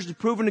Baptist Church has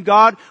proven to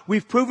God?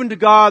 We've proven to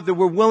God that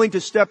we're willing to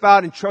step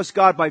out and trust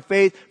God by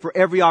faith for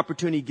every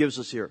opportunity He gives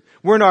us here.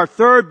 We're in our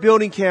third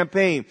building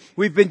campaign.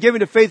 We've been given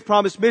to Faith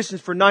Promise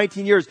Missions for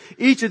 19 years.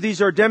 Each of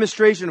these are a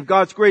demonstration of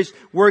God's grace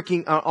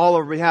working on all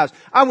of our behalf.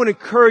 I want to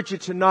encourage you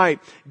tonight.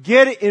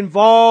 Get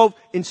involved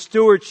in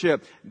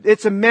stewardship.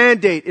 It's a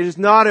mandate. It is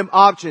not an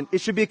option.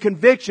 It should be a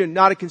conviction,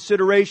 not a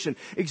consideration.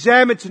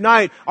 Examine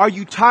tonight, are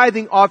you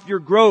tithing off your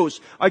gross?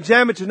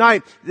 Examine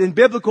tonight, in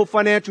biblical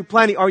financial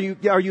planning, are you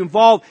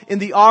involved in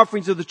the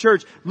offerings of the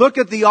church? Look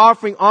at the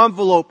offering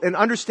envelope and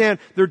understand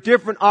there are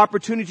different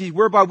opportunities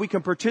whereby we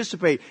can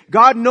participate.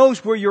 God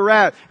knows where you're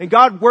at, and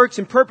God works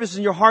and purposes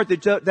in your heart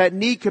that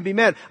need can be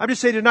met. I'm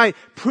just saying tonight,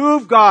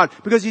 prove God,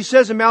 because He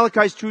says in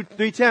Malachi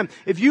 3:10,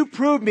 if you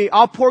prove me,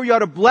 I'll pour you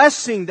out a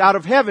blessing out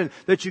of heaven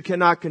that you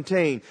cannot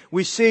contain.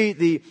 We see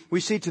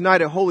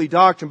tonight a holy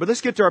doctrine. But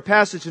let's get to our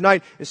passage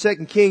tonight in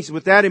 2 Kings.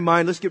 With that in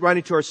mind, let's get right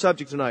into our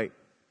subject tonight.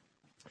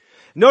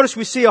 Notice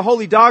we see a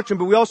holy doctrine,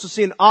 but we also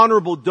see an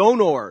honorable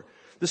donor.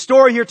 The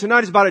story here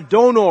tonight is about a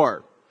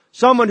donor.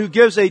 Someone who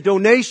gives a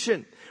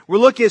donation. We're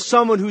looking at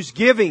someone who's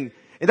giving.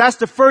 And that's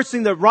the first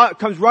thing that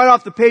comes right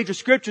off the page of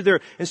Scripture there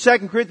in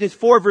 2 Corinthians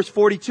 4 verse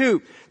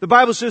 42. The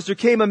Bible says there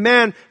came a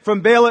man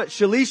from Baal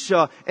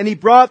Shalisha, and he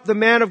brought the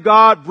man of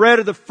God bread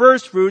of the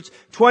first fruits,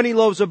 20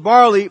 loaves of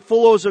barley,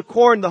 full loaves of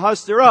corn, the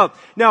husk thereof.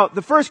 Now,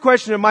 the first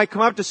question that might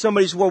come up to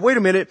somebody is, well, wait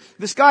a minute.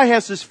 This guy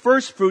has his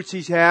first fruits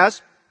he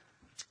has.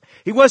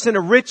 He wasn't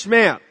a rich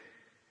man.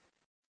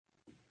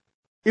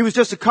 He was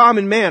just a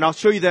common man. I'll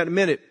show you that in a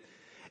minute.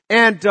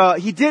 And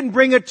he didn't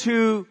bring it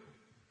to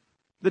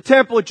the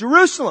temple at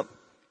Jerusalem.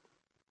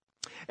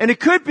 And it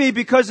could be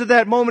because of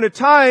that moment of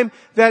time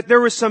that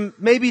there was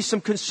maybe some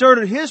concern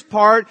on his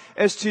part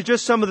as to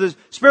just some of the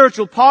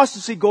spiritual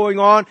apostasy going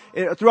on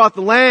throughout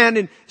the land,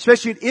 and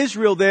especially in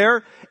Israel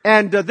there.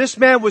 And this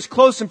man was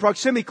close in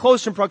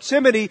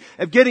proximity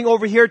of getting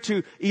over here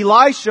to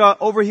Elisha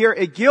over here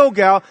at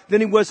Gilgal than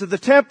he was at the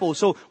temple.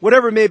 So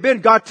whatever it may have been,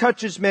 God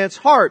touched this man's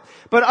heart.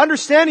 But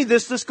understanding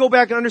this, let's go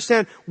back and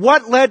understand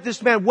what led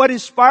this man, what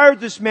inspired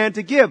this man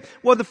to give.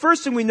 Well, the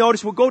first thing we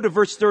notice, we'll go to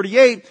verse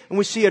 38 and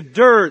we see a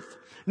dearth.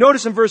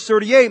 Notice in verse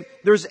 38,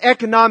 there's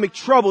economic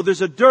trouble,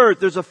 there's a dearth,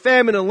 there's a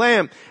famine in the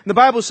land. And the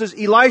Bible says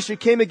Elisha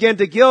came again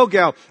to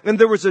Gilgal, and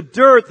there was a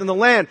dearth in the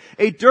land.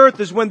 A dearth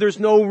is when there's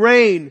no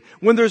rain.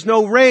 When there's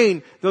no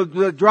rain,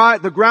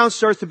 the ground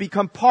starts to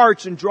become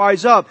parched and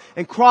dries up,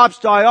 and crops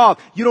die off.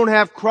 You don't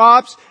have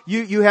crops,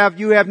 you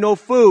have no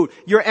food.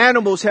 Your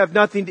animals have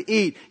nothing to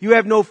eat. You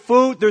have no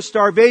food, there's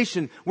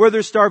starvation. Where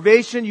there's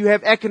starvation, you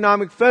have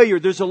economic failure.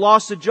 There's a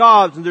loss of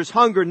jobs, and there's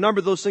hunger, a number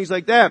of those things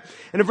like that.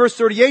 And in verse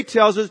 38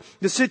 tells us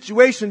the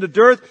situation, the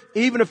dearth,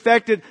 even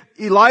affected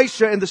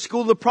Elisha and the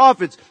school of the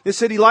prophets. It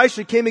said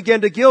Elisha came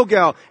again to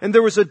Gilgal, and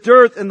there was a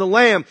dearth in the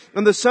land,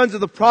 and the sons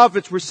of the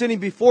prophets were sitting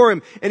before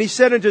him. And he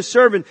said unto his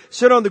servant,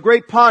 sit on the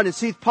great pot and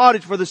seethe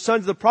pottage for the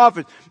sons of the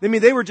prophets. I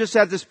mean, they were just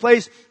at this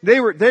place, they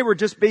were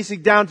just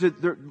basically down to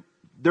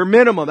their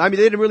minimum. I mean,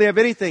 they didn't really have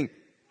anything.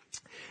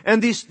 And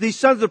these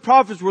sons of the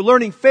prophets were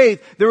learning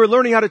faith. They were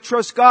learning how to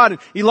trust God.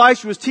 And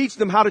Elisha was teaching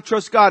them how to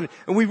trust God.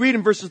 And we read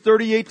in verses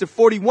 38 to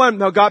 41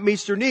 how God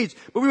meets their needs.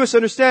 But we must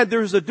understand there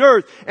was a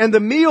dearth. And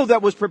the meal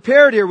that was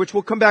prepared here, which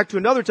we'll come back to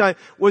another time,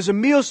 was a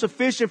meal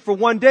sufficient for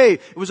one day.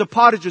 It was a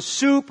pottage of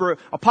soup or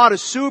a pot of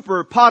soup or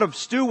a pot of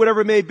stew,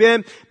 whatever it may have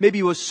been. Maybe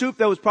it was soup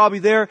that was probably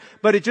there.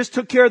 But it just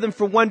took care of them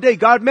for one day.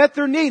 God met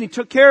their need. He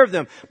took care of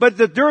them. But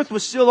the dearth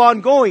was still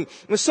ongoing.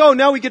 And so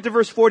now we get to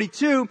verse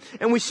 42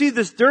 and we see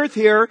this dearth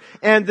here,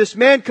 and this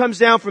man comes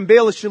down from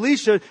Baal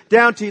Shalisha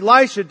down to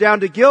Elisha, down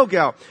to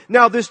Gilgal.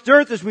 Now this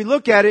dearth, as we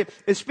look at it,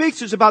 it speaks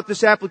to us about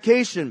this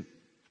application.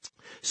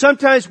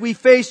 Sometimes we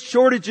face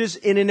shortages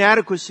and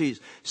inadequacies.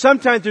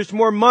 Sometimes there's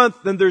more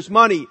month than there's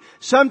money.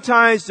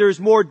 Sometimes there's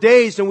more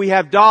days than we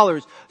have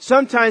dollars.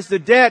 Sometimes the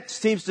debt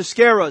seems to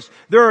scare us.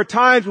 There are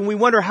times when we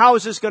wonder, how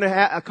is this going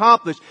to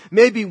accomplish?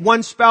 Maybe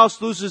one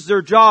spouse loses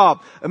their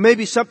job, or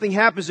maybe something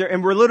happens there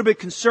and we're a little bit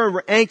concerned,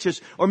 we're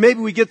anxious, or maybe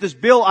we get this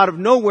bill out of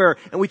nowhere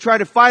and we try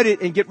to fight it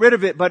and get rid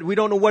of it, but we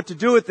don't know what to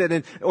do with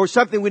it, or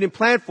something we didn't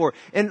plan for.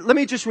 And let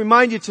me just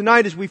remind you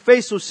tonight, as we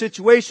face those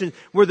situations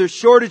where there's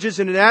shortages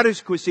and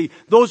inadequacy,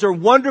 Those are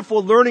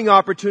wonderful learning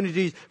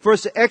opportunities for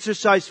us to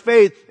exercise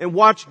faith and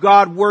watch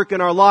God work in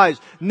our lives.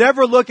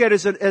 Never look at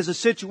it as a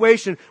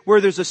situation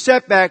where there's a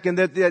setback and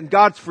that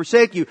God's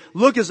forsake you.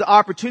 Look as an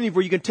opportunity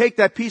where you can take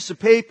that piece of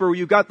paper where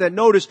you got that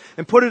notice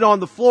and put it on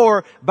the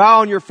floor,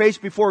 bow on your face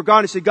before God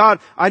and say, God,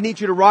 I need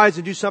you to rise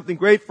and do something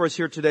great for us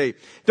here today.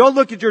 Don't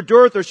look at your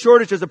dearth or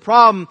shortage as a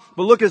problem,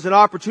 but look as an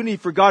opportunity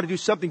for God to do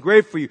something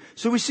great for you.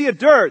 So we see a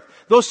dearth.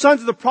 Those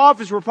sons of the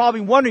prophets were probably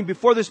wondering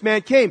before this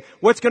man came,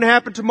 what's going to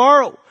happen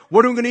tomorrow?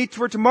 What are we going to eat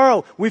for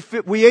tomorrow?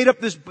 We ate up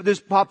this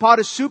pot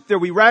of soup there.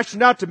 We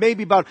rationed out to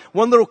maybe about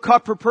 1 little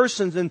cup per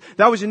person, and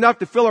that was enough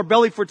to fill our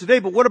belly for today.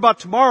 But what about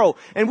tomorrow?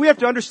 And we have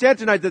to understand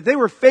tonight that they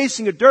were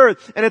facing a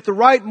dearth, and at the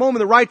right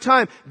moment, the right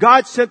time,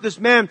 God sent this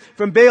man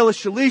from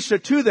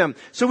Baal-Shalisha to them.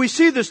 So we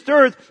see this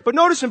dearth, but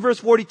notice in verse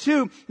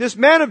 42, this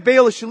man of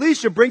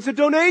Baal-Shalisha brings a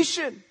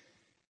donation.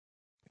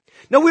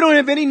 Now, we don't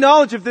have any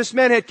knowledge if this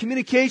man had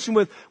communication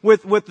with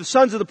the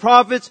sons of the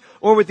prophets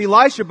or with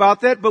Elisha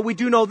about that, but we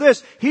do know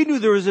this. He knew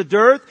there was a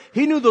dearth.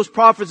 He knew those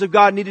prophets of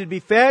God needed to be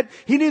fed.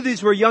 He knew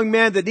these were young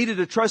men that needed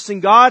to trust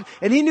in God,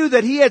 and he knew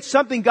that he had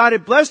something God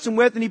had blessed him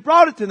with, and he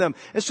brought it to them.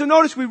 And so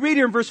notice we read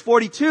here in verse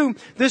 42,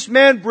 this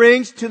man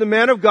brings to the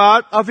man of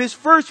God of his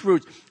first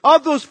fruits.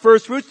 Of those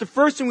first fruits, the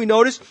first thing we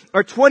notice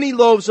are 20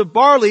 loaves of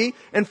barley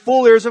and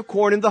full ears of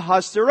corn and the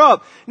husk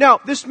thereof. Now,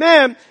 this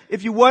man,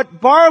 if you would,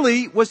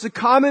 barley was the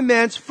common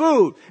man's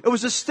food. It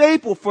was a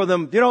staple for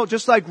them,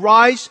 just like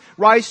rice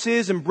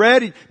is and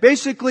bread.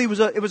 Basically, it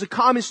was a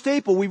common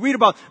staple. We read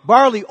about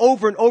barley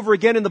over and over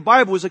again in the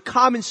Bible. It was a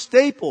common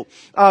staple.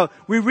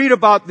 We read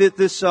about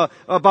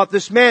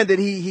this man that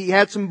he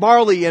had some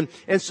barley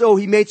and so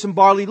he made some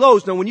barley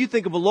loaves. Now, when you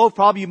think of a loaf,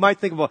 probably you might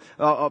think of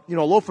a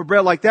loaf of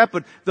bread like that,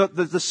 but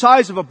the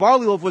size of a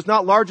barley loaf was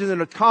not larger than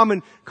a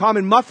common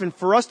muffin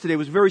for us today. It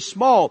was very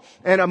small.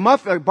 And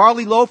a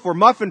barley loaf or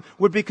muffin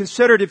would be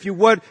considered, if you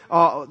would,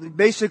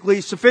 basically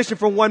sufficient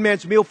for one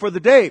man's meal for the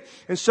day.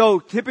 And so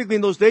typically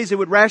in those days they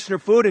would ration their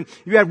food, and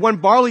if you had one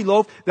barley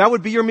loaf, that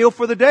would be your meal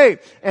for the day.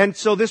 And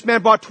so this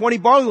man bought 20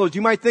 barley loaves.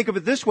 You might think of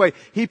it this way.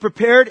 He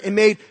prepared and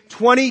made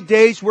 20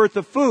 days worth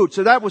of food.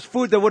 So that was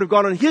food that would have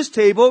gone on his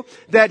table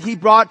that he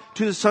brought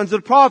to the sons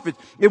of the prophets.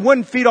 It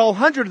wouldn't feed all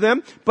 100 of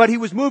them, but he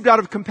was moved out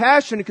of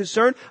compassion and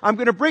concern. I'm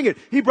going to bring it.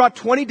 He brought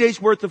 20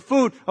 days worth of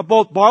food of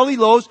both barley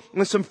loaves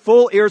and some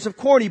full ears of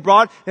corn he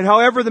brought. And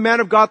however the man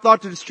of God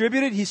thought to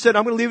distribute it, he said,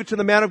 I'm going to leave it to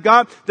the man of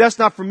God. That's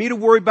not for me to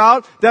worry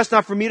about. That's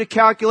not for me to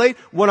calculate.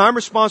 What I'm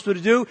responsible to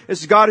do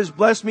is God has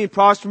blessed me and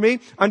prospered me.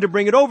 I'm to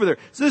bring it over there.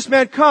 So this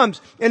man comes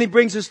and he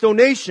brings his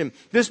donation.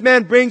 This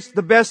man brings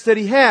the best that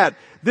he had.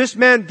 This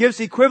man gives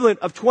the equivalent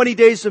of 20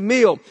 days of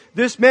meal.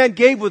 This man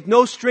gave with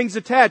no strings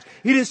attached.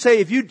 He didn't say,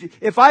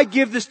 if I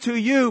give this to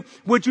you,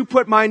 would you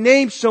put my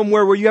name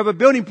somewhere where you have a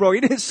building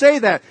program? He didn't say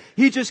that.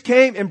 He just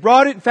came and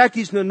brought it. In fact,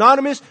 he's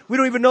anonymous. We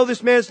don't even know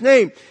this man's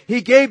name.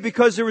 He gave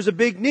because there was a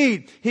big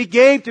need. He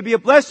gave to be a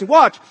blessing.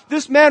 Watch.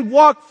 This man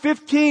walked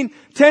 10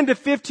 to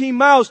 15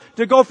 miles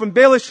to go from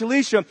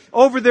Baal-Shalisha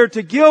over there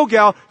to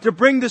Gilgal to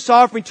bring this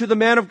offering to the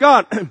man of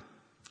God.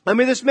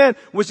 This man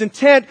was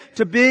intent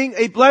to being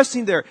a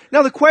blessing there.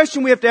 Now, the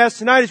question we have to ask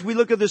tonight as we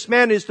look at this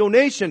man and his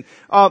donation,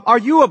 are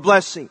you a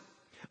blessing?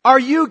 Are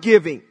you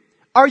giving?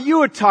 Are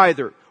you a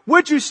tither?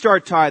 Would you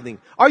start tithing?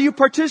 Are you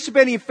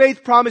participating in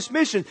Faith Promise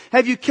Mission?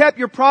 Have you kept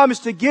your promise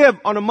to give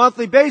on a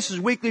monthly basis,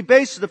 weekly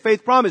basis, the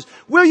Faith Promise?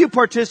 Will you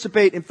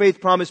participate in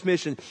Faith Promise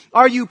Mission?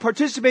 Are you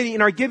participating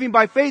in our Giving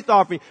by Faith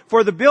offering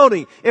for the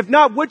building? If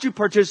not, would you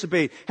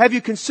participate? Have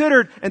you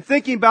considered and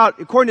thinking about,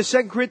 according to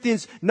 2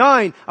 Corinthians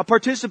 9,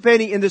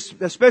 participating in this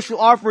special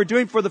offering we're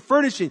doing for the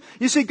furnishing?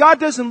 You see, God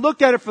doesn't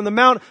look at it from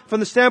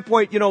the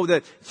standpoint,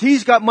 that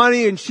he's got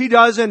money and she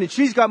doesn't, and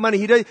she's got money,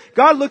 he doesn't.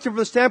 God looks at it from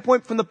the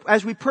standpoint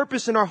as we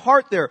purpose in our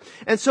heart there.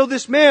 And so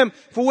this man,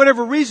 for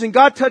whatever reason,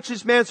 God touched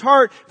this man's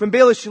heart from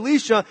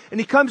Baal-Shalisha, and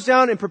he comes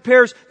down and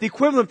prepares the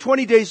equivalent of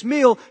 20 days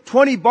meal,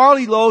 20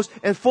 barley loaves,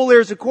 and full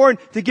ears of corn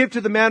to give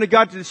to the man of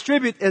God to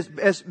distribute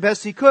as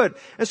best he could.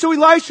 And so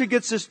Elisha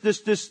gets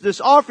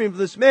this offering from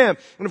this man.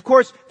 And of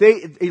course,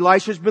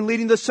 Elisha's been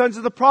leading the sons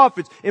of the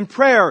prophets in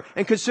prayer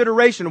and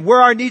consideration of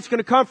where our needs going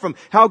to come from,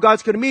 how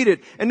God's going to meet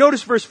it. And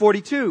notice verse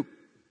 42.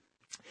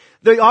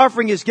 The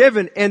offering is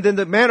given, and then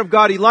the man of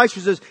God, Elisha,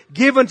 says,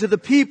 give unto the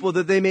people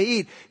that they may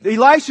eat.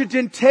 Elisha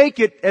didn't take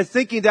it as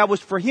thinking that was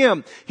for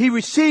him. He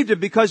received it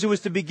because it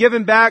was to be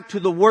given back to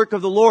the work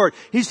of the Lord.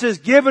 He says,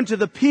 give unto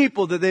the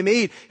people that they may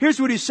eat.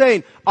 Here's what he's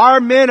saying. Our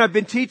men, I've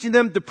been teaching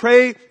them to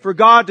pray for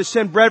God to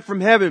send bread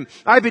from heaven.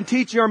 I've been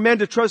teaching our men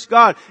to trust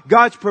God.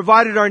 God's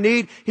provided our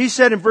need. He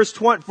said in verse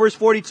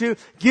 42,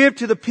 give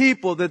to the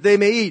people that they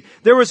may eat.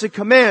 There was a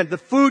command. The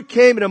food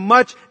came at a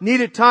much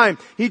needed time.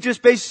 He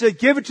just basically said,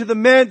 give it to the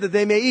men that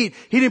they may eat.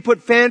 He didn't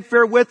put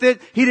fanfare with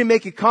it. He didn't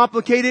make it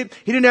complicated.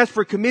 He didn't ask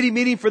for a committee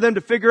meeting for them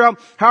to figure out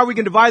how are we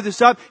going to divide this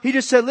up. He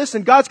just said,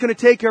 listen, God's going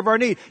to take care of our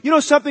need. You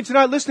know something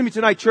tonight? Listen to me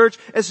tonight, church.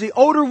 As the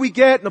older we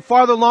get and the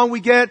farther along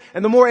we get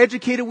and the more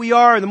educated we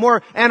are and the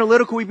more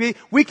analytical we be,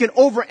 we can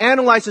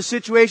overanalyze a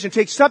situation,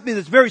 take something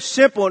that's very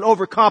simple and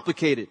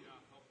overcomplicate it.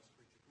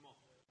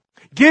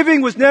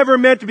 Giving was never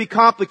meant to be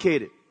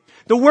complicated.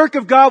 The work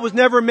of God was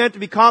never meant to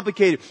be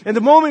complicated. And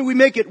the moment we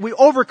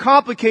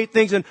overcomplicate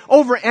things and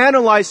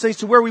overanalyze things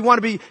to where we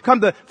want to become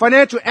the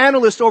financial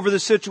analyst over the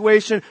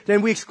situation,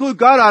 then we exclude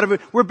God out of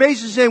it. We're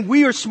basically saying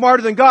we are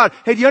smarter than God.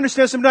 Hey, do you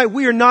understand something tonight?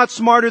 We are not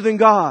smarter than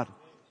God.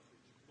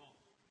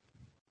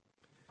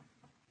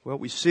 Well,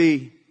 we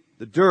see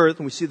the dearth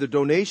and we see the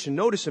donation.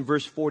 Notice in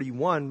verse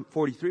 41,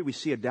 43, we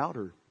see a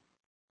doubter.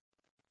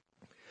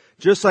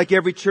 Just like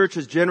every church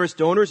has generous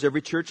donors,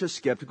 every church has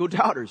skeptical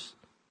doubters.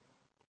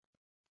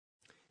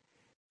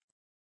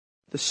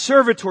 The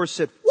servitor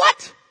said,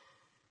 "What?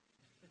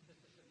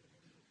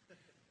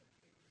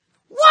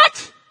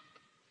 What?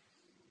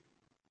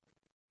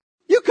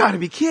 You gotta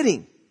be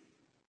kidding."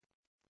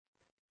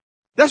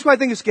 That's why I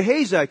think it's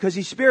Gehazi, because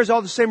he bears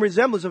all the same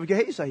resemblance of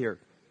Gehazi here.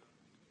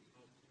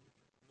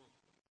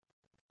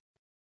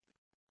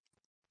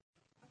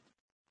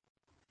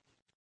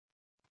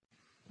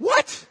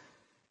 What?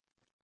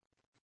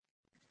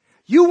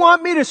 You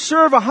want me to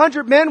serve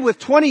 100 men with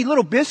 20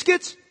 little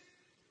biscuits?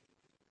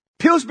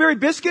 Pillsbury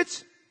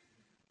biscuits?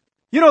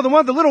 You know,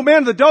 the little man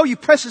of the dough, you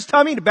press his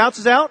tummy and it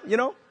bounces out, you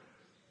know?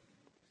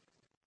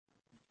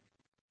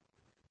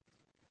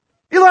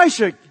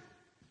 Elisha,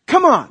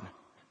 come on.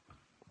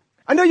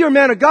 I know you're a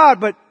man of God,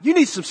 but you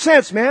need some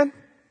sense, man.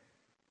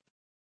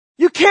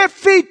 You can't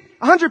feed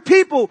 100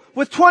 people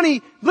with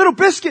 20 little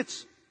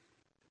biscuits.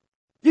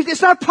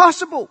 It's not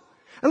possible.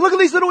 And look at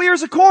these little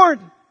ears of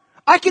corn.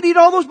 I could eat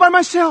all those by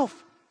myself.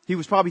 He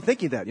was probably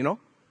thinking that, you know?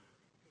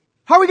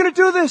 How are we going to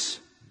do this?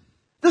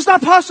 This is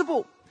not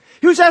possible.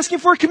 He was asking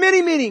for a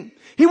committee meeting.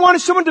 He wanted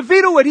someone to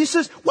veto it. He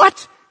says,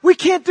 "What? We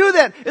can't do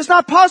that. It's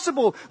not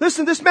possible."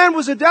 Listen, this man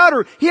was a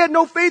doubter. He had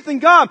no faith in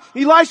God.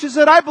 Elisha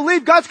said, "I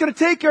believe God's going to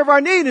take care of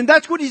our need." And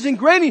that's what he's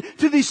ingraining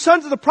to these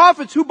sons of the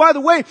prophets, who, by the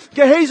way,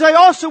 Gehazi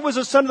also was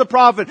a son of the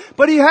prophet.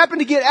 But he happened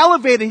to get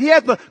elevated. He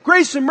had the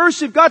grace and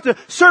mercy of God to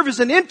serve as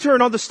an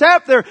intern on the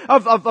staff there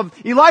of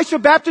Elisha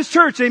Baptist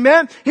Church.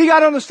 Amen? He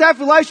got on the staff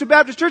of Elisha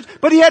Baptist Church,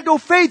 but he had no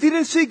faith. He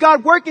didn't see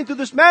God working through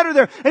this matter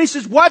there. And he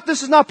says, "What?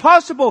 This is not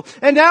possible."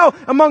 And now,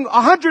 among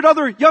 100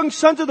 other young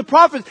sons of the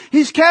prophets,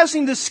 he's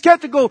casting this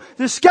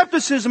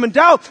skepticism and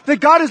doubt that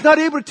God is not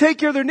able to take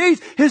care of their needs.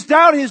 His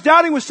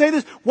doubting was saying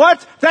this,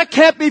 "What? That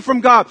can't be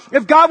from God.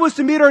 If God was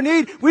to meet our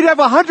need, we'd have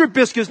 100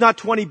 biscuits, not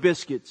 20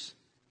 biscuits."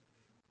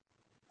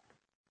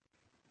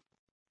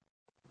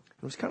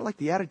 It was kind of like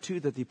the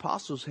attitude that the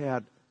apostles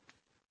had.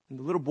 And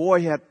the little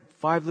boy had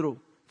five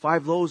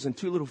loaves and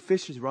 2 little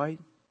fishes, right?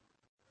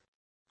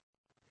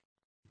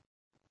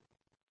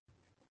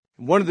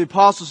 And one of the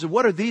apostles said,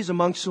 "What are these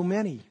among so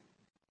many?"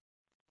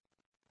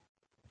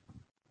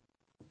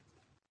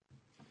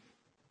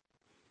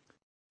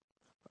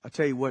 I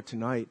tell you what,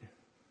 tonight,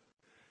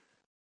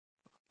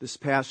 this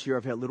past year,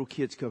 I've had little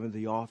kids come into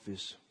the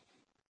office.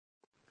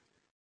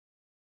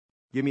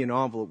 Give me an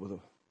envelope with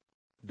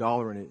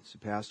 $1 in it. Say,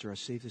 "Pastor, I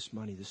saved this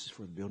money. This is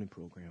for the building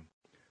program."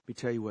 Let me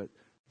tell you what,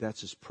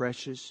 that's as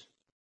precious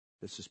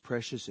as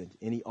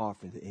any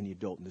offering that any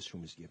adult in this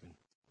room has given.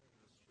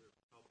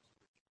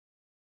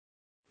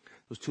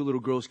 Those 2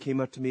 little girls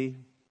came up to me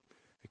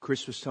at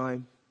Christmas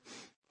time.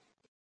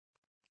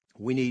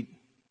 "We need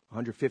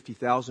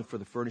 $150,000 for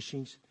the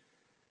furnishings.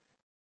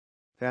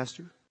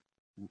 Pastor,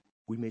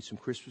 we made some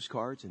Christmas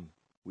cards and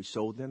we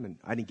sold them." And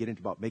I didn't get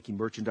into about making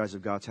merchandise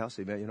of God's house,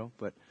 amen, you know,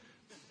 but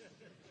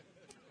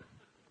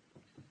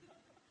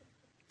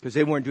because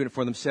they weren't doing it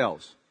for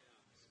themselves.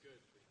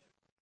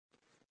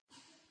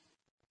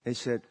 They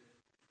said,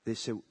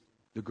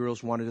 the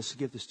girls wanted us to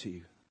give this to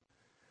you.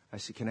 I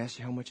said, "Can I ask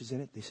you how much is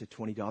in it?" They said,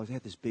 $20. They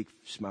had this big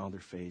smile on their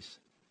face.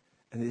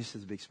 And this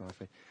is a big smile on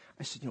their face.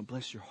 I said,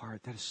 "Bless your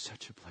heart. That is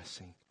such a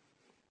blessing."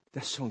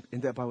 That's so,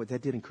 and that, by the way,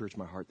 that did encourage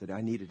my heart that I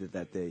needed it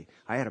that day.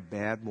 I had a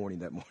bad morning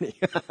that morning.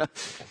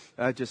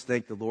 I just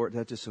thank the Lord.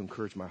 That just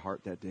encouraged my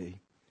heart that day.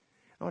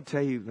 I want to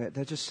tell you, man,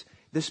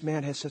 this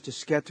man has such a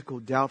skeptical,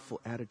 doubtful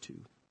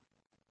attitude.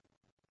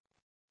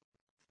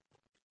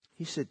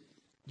 He said,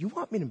 "You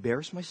want me to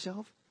embarrass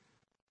myself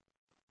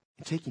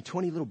in taking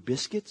 20 little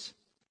biscuits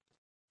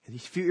and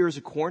these few ears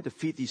of corn to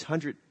feed these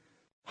 100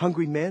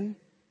 hungry men?"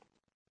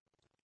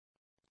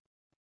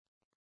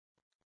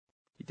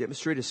 He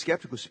demonstrated a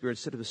skeptical spirit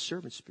instead of a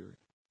servant spirit.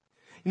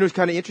 You know, it's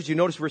kind of interesting. You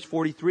notice verse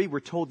 43, we're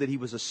told that he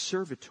was a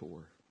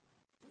servitor.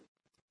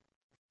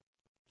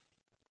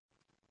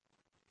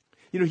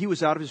 You know, he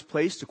was out of his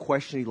place to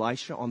question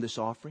Elisha on this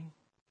offering.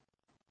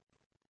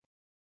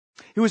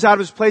 He was out of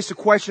his place to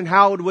question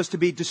how it was to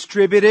be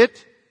distributed.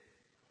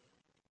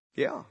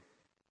 Yeah.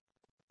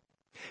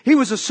 He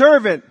was a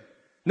servant,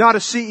 not a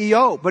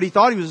CEO, but he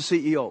thought he was a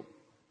CEO.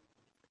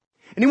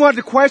 And he wanted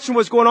to question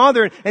what's going on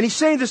there. And he's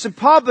saying this in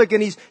public,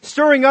 and he's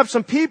stirring up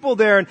some people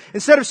there. And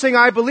instead of saying,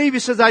 "I believe," he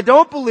says, "I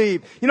don't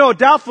believe." You know, a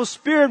doubtful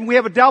spirit, when we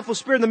have a doubtful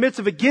spirit in the midst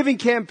of a giving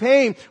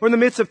campaign, or in the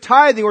midst of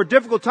tithing or a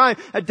difficult time,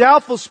 a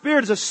doubtful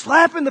spirit is a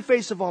slap in the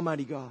face of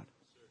Almighty God.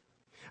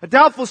 A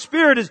doubtful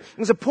spirit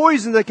is a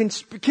poison that can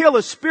kill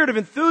a spirit of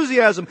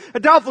enthusiasm. A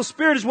doubtful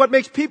spirit is what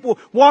makes people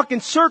walk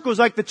in circles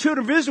like the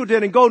children of Israel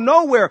did and go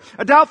nowhere.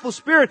 A doubtful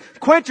spirit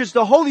quenches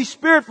the Holy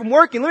Spirit from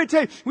working. Let me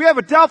tell you, we have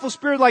a doubtful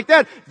spirit like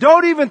that.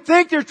 Don't even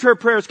think their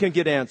prayers can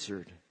get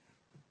answered.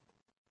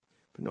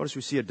 But notice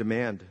we see a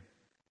demand.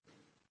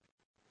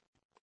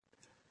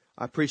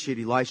 I appreciate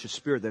Elisha's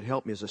spirit that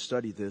helped me as I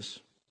studied this.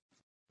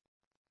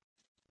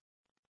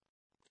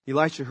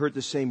 Elisha heard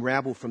the same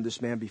rabble from this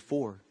man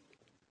before.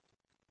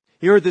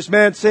 He heard this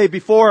man say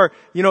before,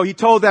 he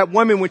told that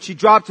woman when she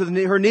dropped to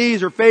her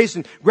knees, her face,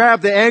 and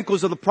grabbed the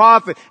ankles of the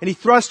prophet, and he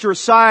thrust her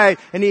aside,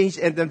 and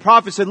the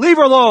prophet said, "Leave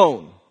her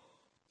alone."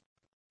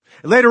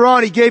 And later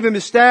on, he gave him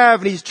his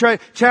staff, and he's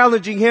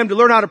challenging him to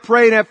learn how to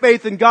pray and have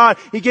faith in God.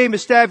 He gave him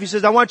his staff. He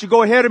says, "I want you to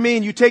go ahead of me,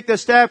 and you take that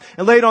staff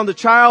and lay it on the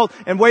child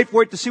and wait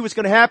for it to see what's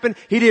going to happen."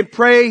 He didn't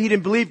pray. He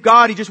didn't believe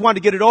God. He just wanted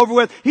to get it over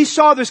with. He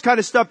saw this kind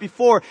of stuff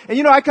before.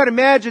 And I can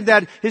imagine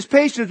that his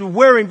patience was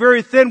wearing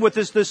very thin with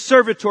this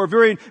servitor,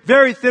 very,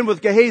 very thin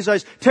with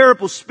Gehazi's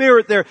terrible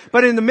spirit there.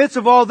 But in the midst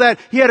of all that,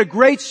 he had a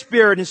great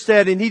spirit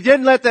instead, and he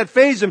didn't let that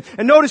faze him.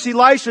 And notice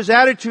Elisha's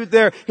attitude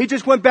there. He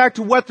just went back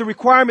to what the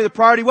requirement, the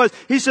priority was.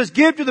 He says,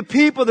 "Give to the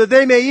people that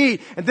they may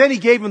eat." And then he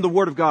gave them the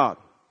word of God.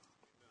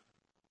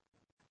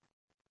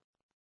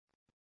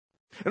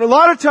 And a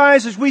lot of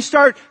times as we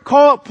start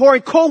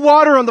pouring cold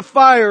water on the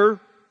fire,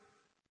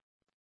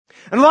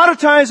 and a lot of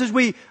times as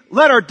we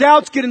let our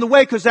doubts get in the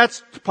way, because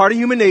that's part of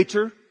human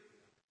nature,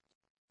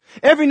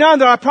 every now and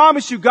then, I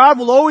promise you, God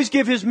will always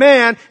give His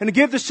man and to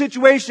give the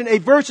situation a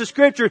verse of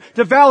Scripture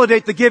to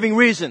validate the giving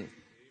reason.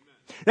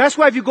 That's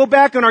why if you go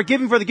back on our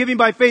Giving for the Giving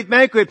by Faith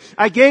banquet,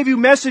 I gave you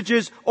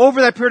messages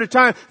over that period of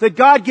time that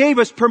God gave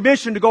us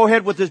permission to go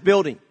ahead with this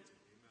building.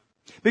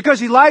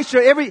 Because Elisha,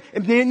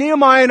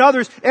 Nehemiah and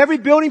others, every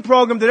building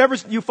program that ever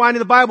you find in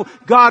the Bible,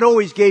 God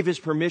always gave His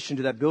permission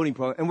to that building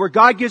program. And where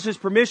God gives His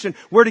permission,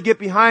 we're to get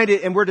behind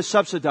it and we're to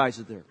subsidize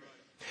it there.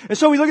 And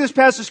so we look at this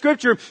passage of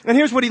Scripture, and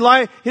here's what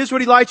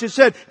Elisha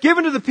said: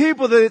 "Given to the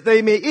people that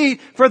they may eat,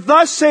 for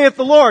thus saith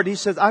the Lord." He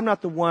says, "I'm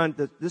not the one,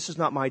 this is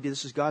not my idea,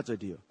 this is God's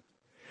idea.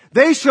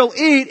 They shall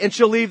eat and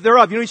shall leave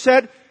thereof." You know what he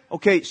said?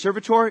 "Okay,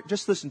 servitor,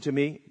 just listen to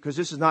me, because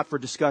this is not for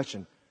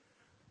discussion.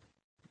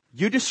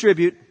 You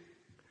distribute,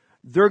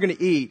 they're going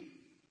to eat,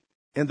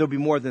 and there'll be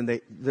more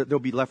than there'll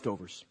be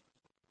leftovers."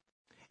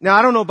 Now,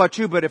 I don't know about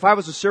you, but if I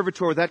was a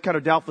servitor with that kind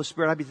of doubtful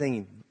spirit,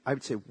 I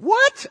would say,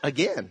 "What?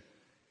 Again?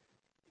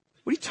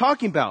 What are you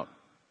talking about?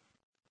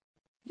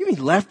 You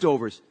mean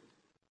leftovers?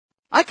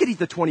 I could eat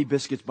the 20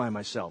 biscuits by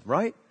myself,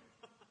 right?"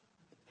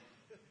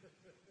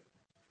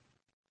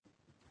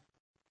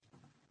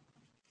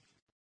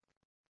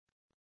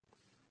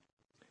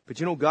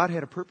 But God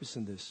had a purpose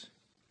in this.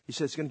 He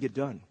said it's going to get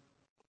done.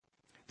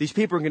 These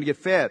people are going to get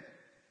fed.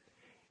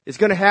 It's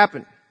going to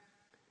happen.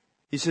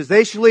 He says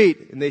they shall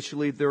eat and they shall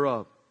leave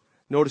thereof.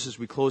 Notice as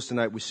we close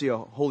tonight, we see a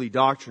holy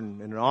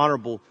doctrine and an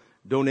honorable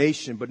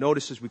donation. But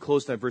notice as we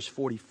close tonight, verse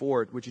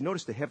 44, would you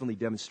notice the heavenly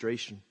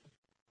demonstration?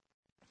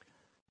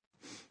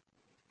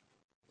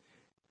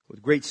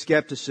 With great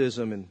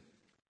skepticism and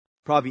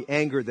probably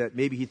anger that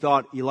maybe he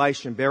thought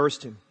Elisha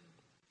embarrassed him,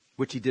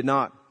 which he did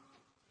not.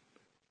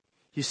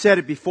 He said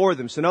it before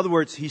them. So in other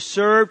words, he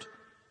served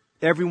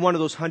every one of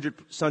those 100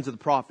 sons of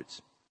the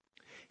prophets.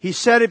 He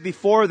said it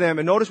before them,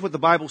 and notice what the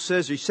Bible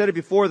says. He said it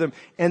before them,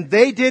 and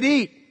they did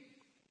eat.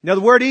 Now the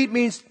word eat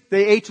means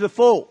they ate to the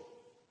full.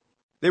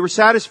 They were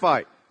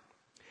satisfied.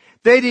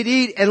 They did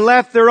eat and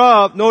left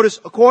thereof, notice,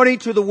 according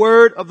to the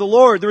word of the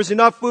Lord. There was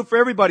enough food for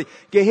everybody.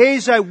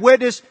 Gehazi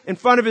witnessed in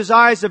front of his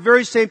eyes the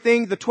very same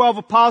thing the 12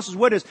 apostles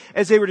witnessed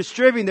as they were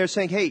distributing. They're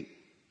saying, "Hey,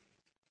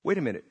 wait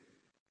a minute.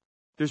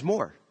 There's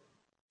more.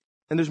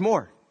 And there's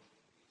more.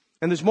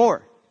 And there's more.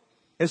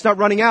 And it's not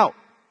running out."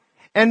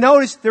 And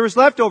notice there was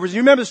leftovers.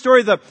 You remember the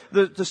story of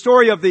the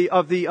story of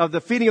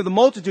the feeding of the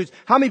multitudes.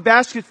 How many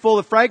baskets full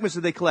of fragments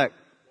did they collect?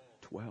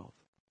 12.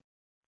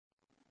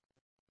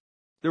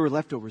 There were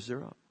leftovers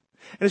thereof.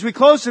 And as we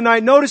close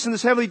tonight, notice in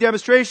this heavenly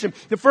demonstration,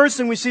 the first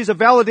thing we see is a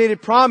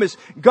validated promise.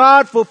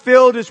 God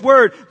fulfilled His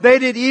word. They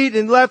did eat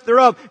and left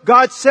thereof.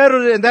 God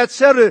settled it, and that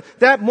settled it.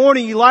 That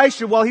morning,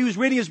 Elisha, while he was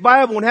reading his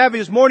Bible and having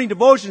his morning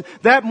devotion,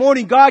 that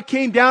morning God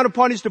came down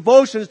upon his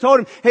devotion and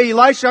told him, "Hey,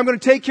 Elisha, I'm going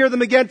to take care of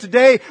them again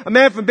today. A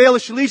man from Baal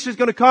Shalisha is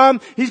going to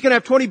come. He's going to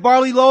have 20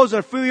 barley loaves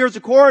and a few ears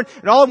of corn,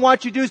 and all I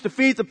want you to do is to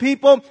feed the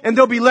people, and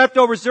there'll be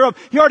leftovers thereof."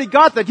 He already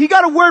got that. He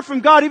got a word from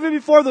God even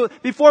before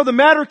the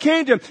matter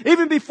came to him.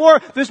 Even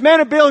before this man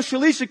of Baal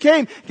Shalisha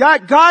came,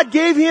 God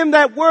gave him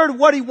that word,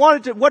 what he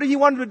wanted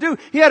to do.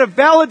 He had a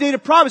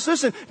validated promise.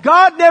 Listen,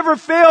 God never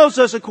fails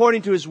us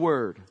according to His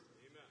word.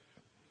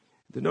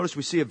 Then notice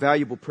we see a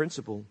valuable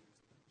principle.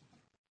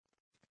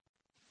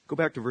 Go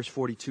back to verse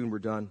 42 and we're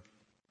done.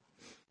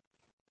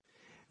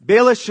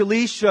 Baal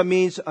Shalisha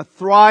means a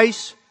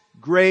thrice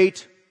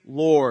great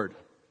Lord.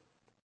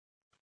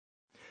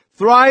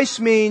 Thrice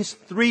means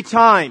 3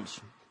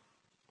 times.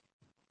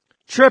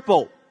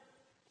 Triple.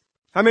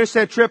 How many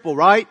understand triple,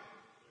 right?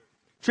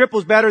 Triple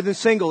is better than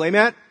single,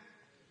 amen?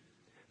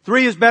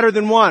 3 is better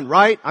than 1,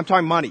 right? I'm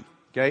talking money,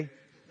 okay?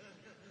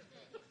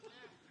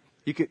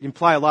 You could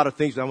imply a lot of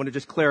things, but I want to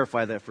just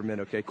clarify that for a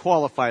minute, okay?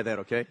 Qualify that,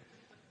 okay?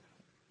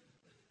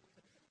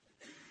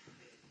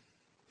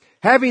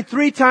 Having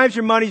 3 times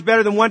your money is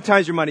better than 1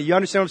 times your money. You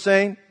understand what I'm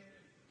saying?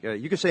 Yeah,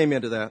 you can say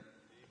amen to that.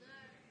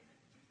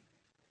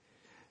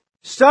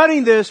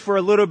 Studying this for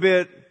a little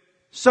bit,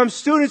 some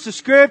students of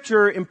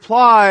Scripture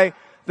imply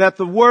that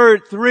the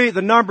word 3,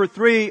 the number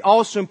 3,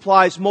 also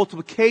implies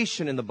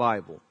multiplication in the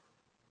Bible.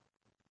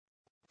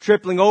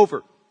 Tripling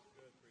over.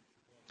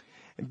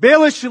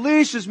 Baal of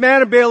Shalisha, this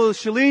man of Baal of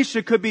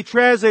Shalisha, could be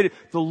translated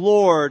the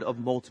Lord of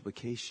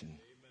multiplication.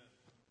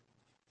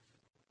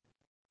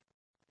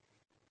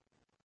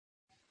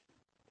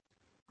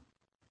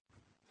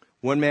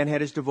 One man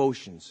had his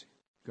devotions,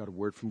 got a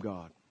word from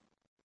God.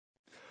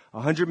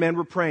 100 men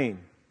were praying,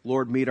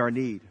 Lord, meet our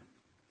need.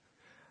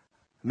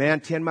 A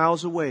man 10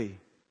 miles away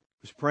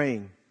was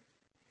praying,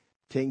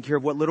 taking care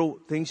of what little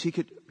things he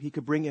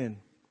could bring in.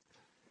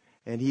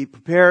 And he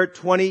prepared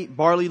 20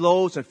 barley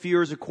loaves and a few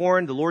ears of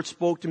corn. The Lord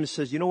spoke to him and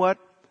says, you know what?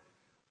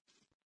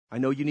 I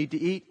know you need to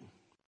eat,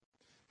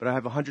 but I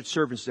have 100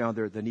 servants down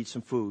there that need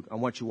some food. I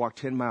want you to walk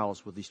 10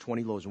 miles with these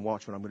 20 loaves and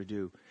watch what I'm going to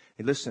do.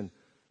 And listen,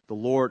 the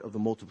Lord of the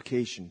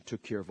multiplication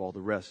took care of all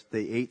the rest.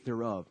 They ate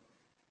thereof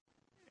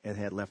and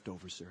had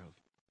leftovers thereof.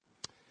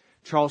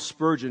 Charles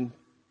Spurgeon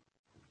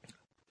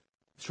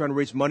was trying to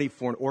raise money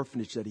for an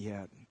orphanage that he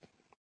had.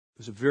 It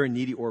was a very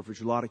needy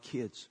orphanage, a lot of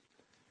kids.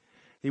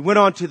 He went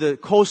on to the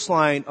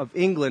coastline of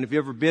England. If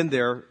you've ever been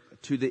there,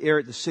 to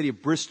the city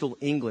of Bristol,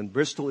 England.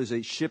 Bristol is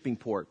a shipping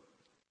port.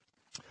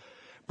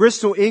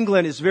 Bristol,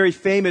 England is very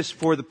famous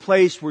for the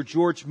place where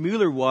George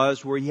Mueller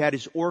was, where he had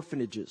his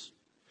orphanages.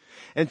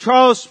 And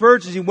Charles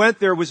Spurgeon, as he went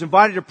there, was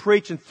invited to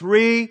preach in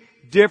 3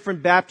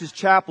 different Baptist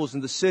chapels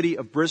in the city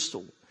of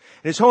Bristol.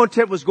 And his whole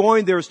intent was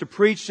going there was to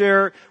preach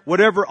there.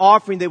 Whatever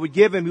offering they would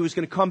give him, he was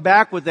going to come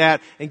back with that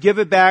and give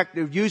it back,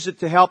 use it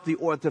to help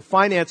to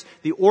finance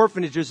the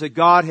orphanages that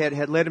God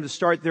had led him to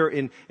start there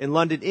in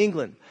London,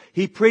 England.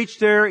 He preached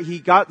there.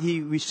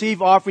 He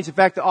received offerings. In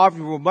fact, the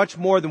offerings were much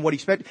more than what he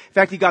expected. In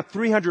fact, he got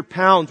 300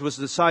 pounds was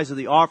the size of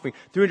the offering.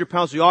 300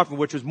 pounds of the offering,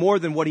 which was more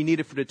than what he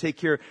needed to take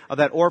care of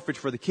that orphanage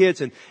for the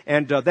kids. And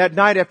that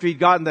night after he'd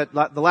gotten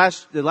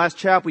the last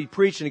chapel he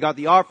preached and he got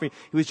the offering,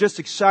 he was just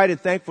excited and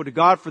thankful to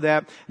God for that.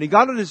 And he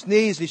got on his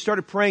knees and he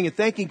started praying and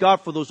thanking God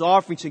for those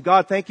offerings. And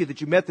God, thank you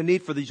that you met the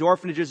need for these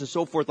orphanages and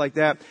so forth like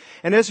that.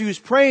 And as he was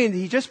praying,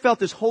 he just felt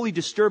this holy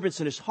disturbance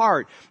in his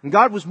heart. And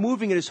God was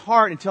moving in his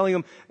heart and telling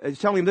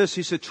him this.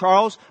 He said,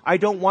 Charles, I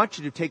don't want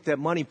you to take that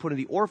money and put it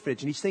in the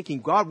orphanage. And he's thinking,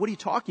 God, what are you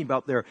talking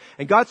about there?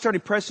 And God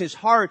started pressing his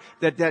heart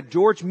that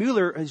George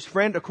Mueller, his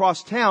friend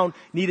across town,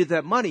 needed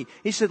that money.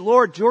 He said,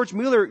 Lord, George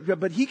Mueller,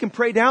 but he can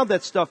pray down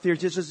that stuff there.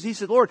 He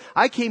said, Lord,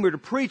 I came here to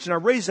preach and I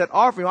raised that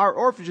offering. Our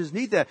orphanages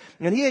need that.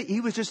 And he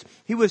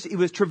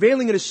was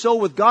travailing in his soul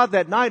with God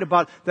that night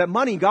about that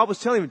money. And God was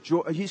telling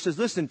him, he says,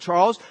 listen,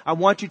 Charles, I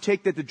want you to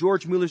take that to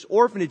George Mueller's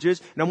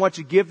orphanages and I want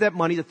you to give that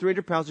money, the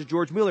 300 pounds to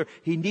George Mueller.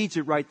 He needs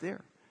it right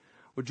there.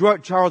 Well,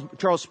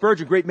 Charles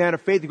Spurgeon, great man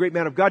of faith, a great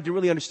man of God, didn't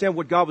really understand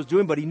what God was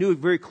doing, but he knew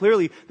very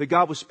clearly that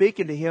God was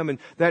speaking to him. And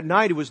that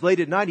night, it was late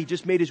at night, he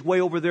just made his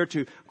way over there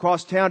to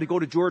cross town to go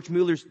to George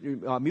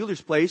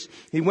Mueller's place.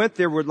 He went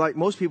there, where, like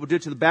most people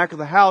did, to the back of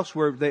the house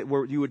where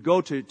you would go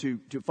to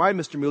find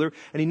Mr. Mueller.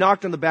 And he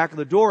knocked on the back of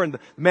the door, and the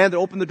man that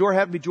opened the door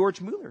happened to be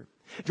George Mueller.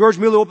 George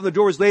Mueller opened the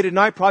door. It was late at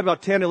night, probably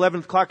about 10, 11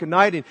 o'clock at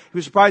night, and he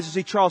was surprised to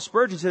see Charles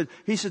Spurgeon.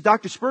 He said,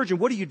 Dr. Spurgeon,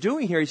 what are you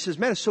doing here? He says,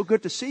 man, it's so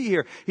good to see you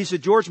here. He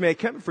said, George, may I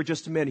come in for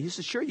just a minute? He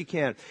said, sure you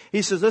can.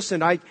 He says,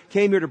 listen, I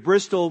came here to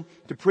Bristol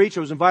to preach.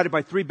 I was invited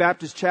by 3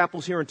 Baptist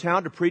chapels here in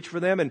town to preach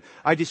for them, and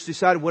I just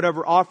decided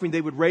whatever offering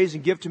they would raise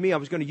and give to me, I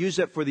was going to use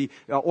that for the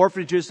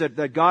orphanages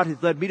that God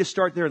had led me to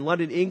start there in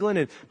London,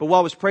 England. But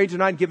while I was praying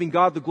tonight and giving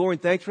God the glory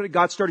and thanks for it,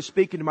 God started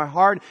speaking to my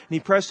heart, and He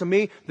pressed on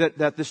me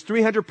that this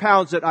 300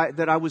 pounds that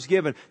I was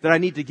given, that I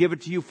need to give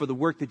it to you for the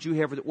work that you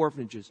have for the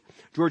orphanages.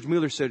 George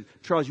Mueller said,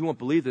 Charles, you won't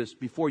believe this.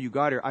 Before you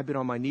got here, I've been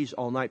on my knees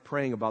all night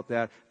praying about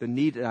that. The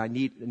need that I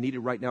needed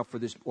right now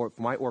for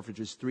my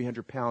orphanages,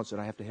 300 pounds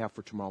that I have to have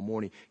for tomorrow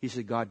morning. He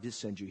said, God did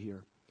send you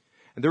here.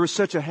 And there was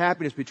such a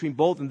happiness between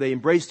both of them. They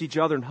embraced each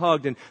other and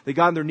hugged, and they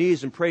got on their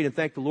knees and prayed and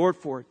thanked the Lord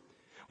for it.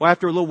 Well,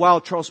 after a little while,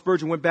 Charles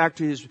Spurgeon went back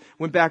to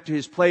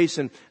his place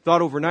and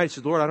thought overnight. He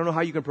said, Lord, I don't know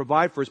how you can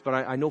provide for us, but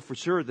I know for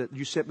sure that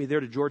you sent me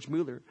there to George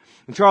Mueller.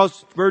 And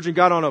Charles Spurgeon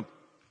got on a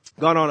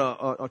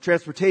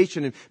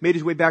transportation and made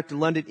his way back to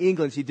London,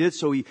 England. As he did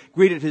so, he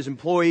greeted his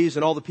employees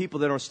and all the people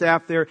that are on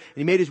staff there. And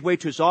he made his way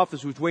to his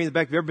office, which was way in the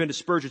back. If you've ever been to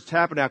Spurgeon's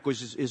Tabernacle,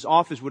 his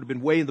office would have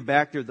been way in the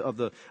back there of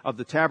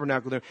the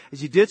tabernacle there.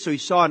 As he did so, he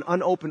saw an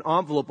unopened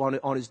envelope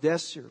on his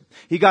desk here.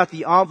 He got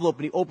the envelope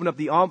and he opened up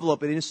the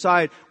envelope, and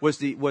inside was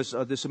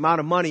this amount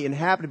of money, and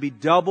happened to be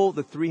double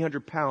the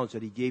 300 pounds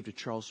that he gave to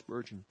Charles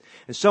Spurgeon.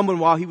 And someone,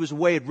 while he was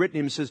away, had written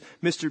him and says,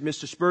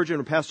 Mr. Spurgeon,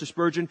 or Pastor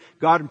Spurgeon,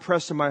 God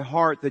impressed in my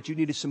heart that you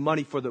needed some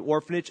money for the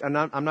orphanage.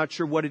 I'm not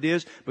sure what it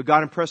is, but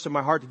God impressed in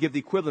my heart to give the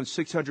equivalent of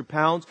 600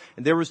 pounds.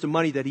 And there was the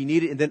money that he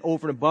needed, and then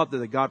over and above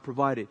that God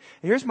provided.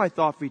 And here's my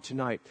thought for you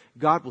tonight.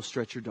 God will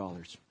stretch your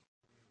dollars.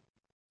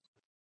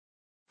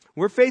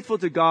 We're faithful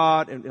to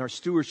God and our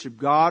stewardship.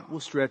 God will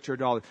stretch our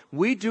dollar.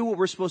 We do what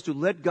we're supposed to.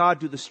 Let God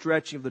do the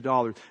stretching of the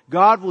dollar.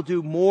 God will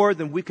do more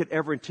than we could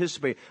ever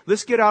anticipate.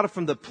 Let's get out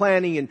from the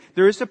planning. And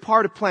there is a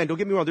part of plan. Don't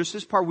get me wrong. There's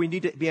this part we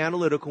need to be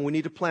analytical. We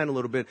need to plan a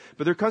little bit.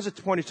 But there comes a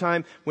point in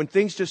time when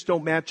things just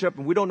don't match up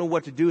and we don't know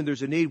what to do and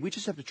there's a need. We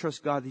just have to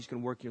trust God that He's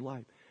going to work in your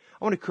life.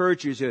 I want to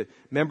encourage you as a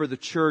member of the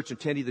church,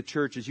 attendee of the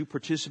church, as you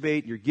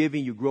participate, you're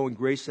giving, you grow in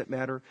grace that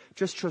matter,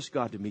 just trust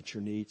God to meet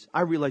your needs.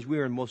 I realize we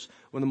are in one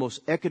of the most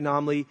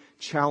economically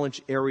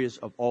challenged areas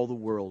of all the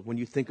world when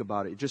you think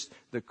about it. Just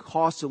the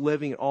cost of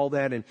living and all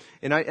that.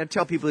 And I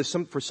tell people this,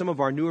 for some of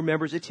our newer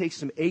members, it takes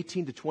them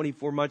 18 to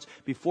 24 months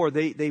before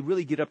they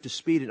really get up to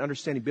speed in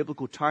understanding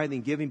biblical tithing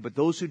and giving. But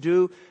those who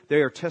do,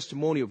 they are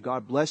testimony of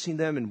God blessing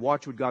them and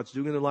watch what God's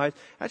doing in their lives.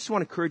 I just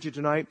want to encourage you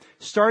tonight,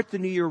 start the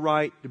new year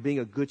right to being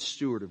a good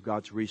steward of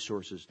God's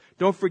resources.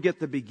 Don't forget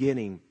the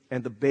beginning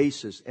and the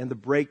basis and the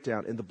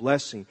breakdown and the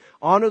blessing.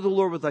 Honor the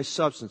Lord with thy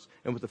substance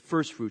and with the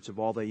first fruits of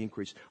all thy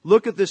increase.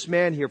 Look at this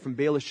man here from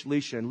Baal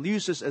Shalisha and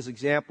use this as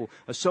example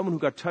of someone who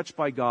got touched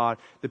by God.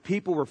 The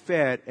people were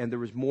fed and there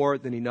was more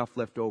than enough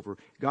left over.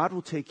 God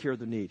will take care of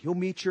the need. He'll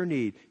meet your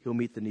need. He'll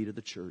meet the need of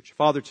the church.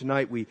 Father,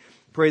 tonight we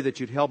pray that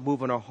you'd help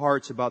move in our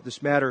hearts about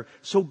this matter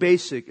so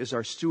basic as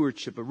our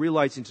stewardship, but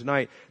realizing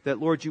tonight that,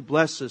 Lord, you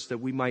bless us that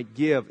we might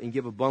give and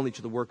give abundantly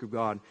to the work of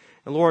God.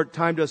 And Lord,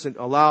 time doesn't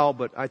allow,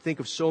 but I think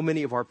of so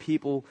many of our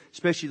people,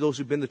 especially those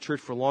who've been in the church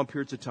for long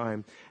periods of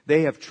time.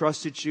 They have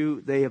trusted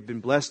you. They have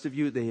been blessed of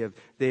you.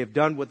 They have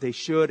done what they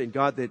should. And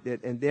God,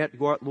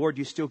 Lord,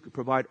 you still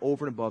provide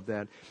over and above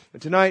that.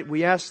 And tonight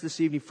we ask this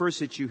evening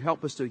first that you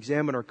help us to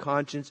examine our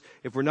conscience.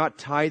 If we're not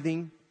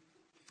tithing,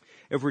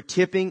 if we're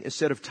tipping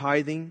instead of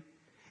tithing,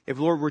 if,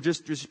 Lord, we're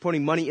just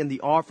putting money in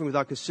the offering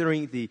without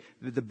considering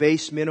the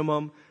base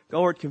minimum,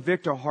 Lord,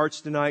 convict our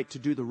hearts tonight to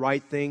do the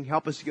right thing.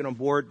 Help us to get on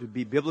board, to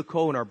be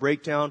biblical in our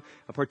breakdown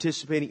of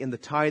participating in the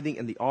tithing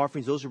and the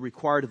offerings. Those are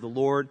required of the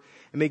Lord.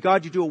 And may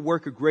God, you do a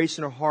work of grace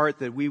in our heart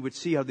that we would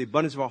see how the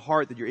abundance of our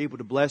heart that you're able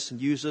to bless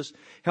and use us.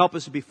 Help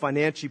us to be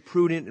financially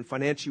prudent and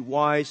financially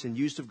wise and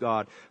used of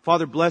God.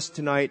 Father, bless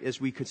tonight as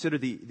we consider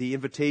the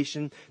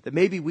invitation that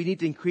maybe we need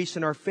to increase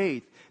in our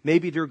faith.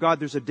 Maybe, dear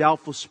God, there's a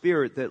doubtful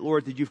spirit that,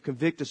 Lord, that you've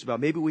convicted us about.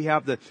 Maybe we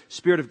have the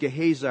spirit of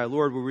Gehazi,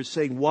 Lord, where we're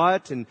saying,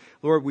 what? And,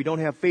 Lord, we don't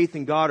have faith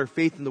in God or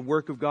faith in the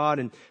work of God.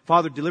 And,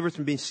 Father, deliver us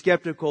from being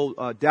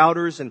skeptical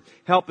doubters and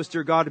help us,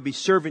 dear God, to be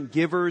servant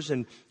givers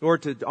and,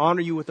 Lord, to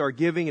honor you with our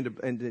giving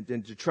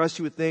and to trust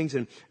you with things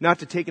and not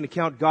to take into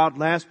account God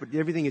last, but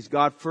everything is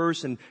God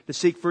first and to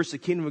seek first the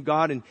kingdom of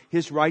God and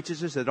His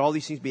righteousness, that all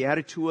these things be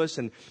added to us.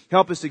 And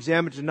help us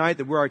examine tonight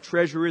that where our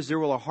treasure is, there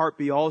will our heart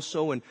be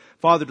also. And,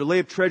 Father, to lay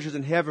up treasures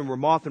in heaven where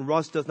moth and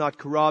rust doth not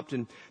corrupt.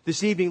 And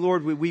this evening,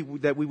 Lord,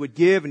 that we would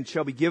give and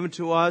shall be given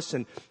to us.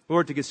 And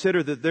Lord, to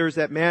consider that there's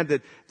that man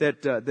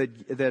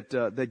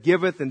that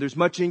giveth, and there's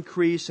much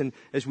increase. And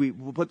as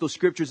we'll put those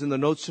scriptures in the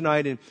notes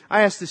tonight, and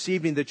I ask this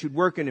evening that you'd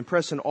work and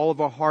impress on all of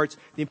our hearts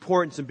the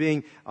importance of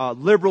being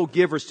liberal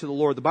givers to the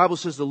Lord. The Bible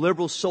says the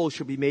liberal soul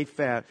shall be made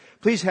fat.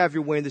 Please have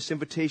your way in this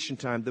invitation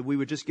time, that we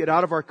would just get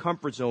out of our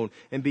comfort zone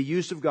and be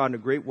used of God in a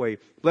great way.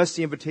 Bless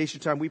the invitation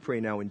time, we pray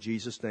now in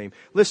Jesus' name.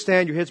 Let's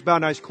stand, your heads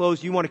bowed, eyes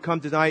closed. You want to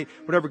come tonight,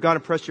 whatever God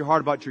impressed your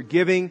heart about your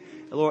giving.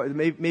 Lord,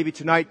 maybe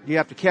tonight you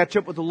have to catch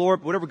up with the Lord,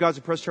 but whatever God's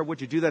impressed your heart,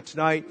 would you do that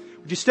tonight?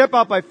 Would you step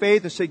out by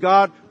faith and say,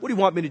 God, what do you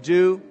want me to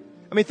do?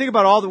 I mean, think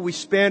about all that we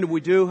spend and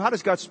we do. How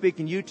does God speak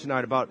in you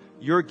tonight about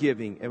your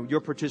giving and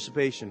your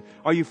participation?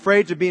 Are you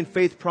afraid to be in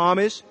faith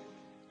promise?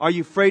 Are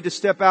you afraid to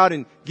step out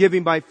in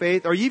giving by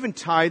faith? Are you even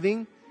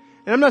tithing?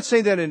 And I'm not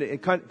saying that in a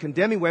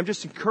condemning way. I'm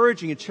just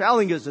encouraging and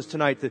challenging us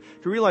tonight to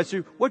realize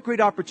what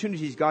great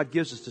opportunities God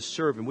gives us to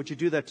serve Him. Would you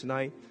do that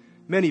tonight?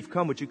 Many have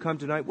come. Would you come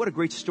tonight? What a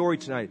great story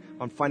tonight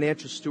on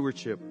financial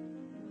stewardship.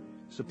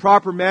 It's the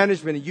proper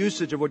management and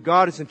usage of what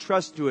God has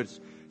entrusted to us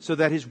so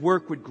that His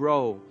work would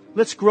grow.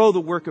 Let's grow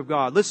the work of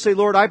God. Let's say,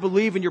 Lord, I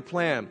believe in your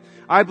plan.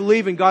 I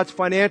believe in God's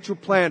financial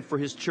plan for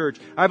His church.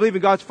 I believe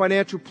in God's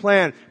financial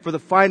plan for the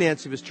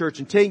finance of His church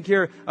and taking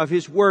care of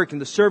His work and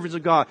the servants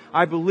of God.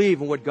 I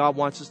believe in what God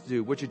wants us to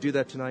do. Would you do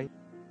that tonight?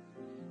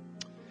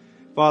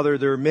 Father,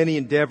 there are many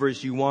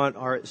endeavors you want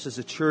us as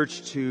a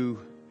church to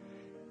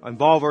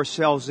involve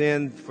ourselves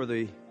in for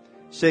the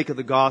sake of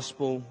the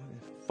gospel.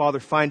 Father,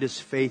 find us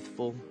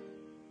faithful.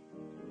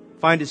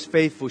 Find us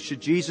faithful.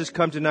 Should Jesus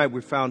come tonight,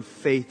 we're found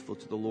faithful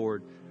to the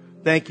Lord.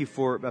 Thank you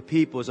for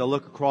people as I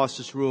look across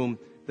this room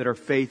that are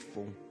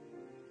faithful.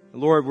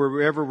 Lord,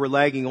 wherever we're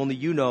lagging, only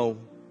you know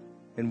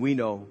and we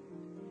know.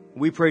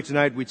 We pray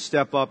tonight we'd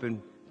step up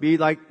and be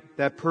like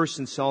that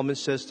person Solomon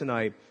says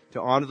tonight,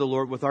 to honor the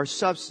Lord with our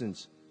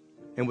substance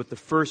and with the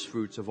first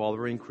fruits of all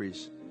our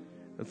increase.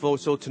 And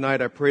so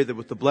tonight I pray that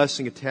with the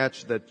blessing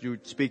attached that you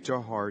would speak to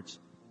our hearts.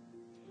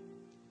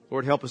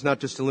 Lord, help us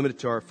not just to limit it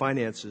to our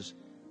finances,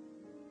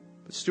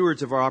 but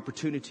stewards of our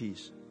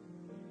opportunities,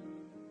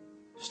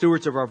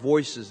 stewards of our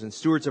voices and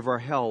stewards of our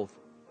health,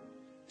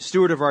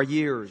 steward of our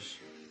years.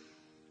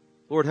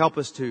 Lord, help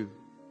us to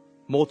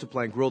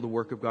multiply and grow the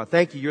work of God.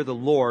 Thank you, you're the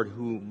Lord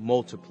who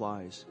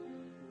multiplies.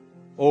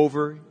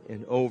 over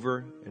and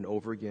over and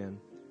over again.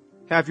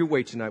 Have your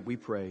way tonight, we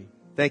pray.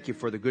 Thank you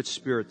for the good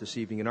spirit this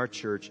evening in our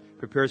church.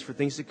 Prepare us for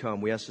things to come.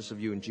 We ask this of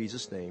you in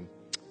Jesus' name.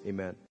 Amen.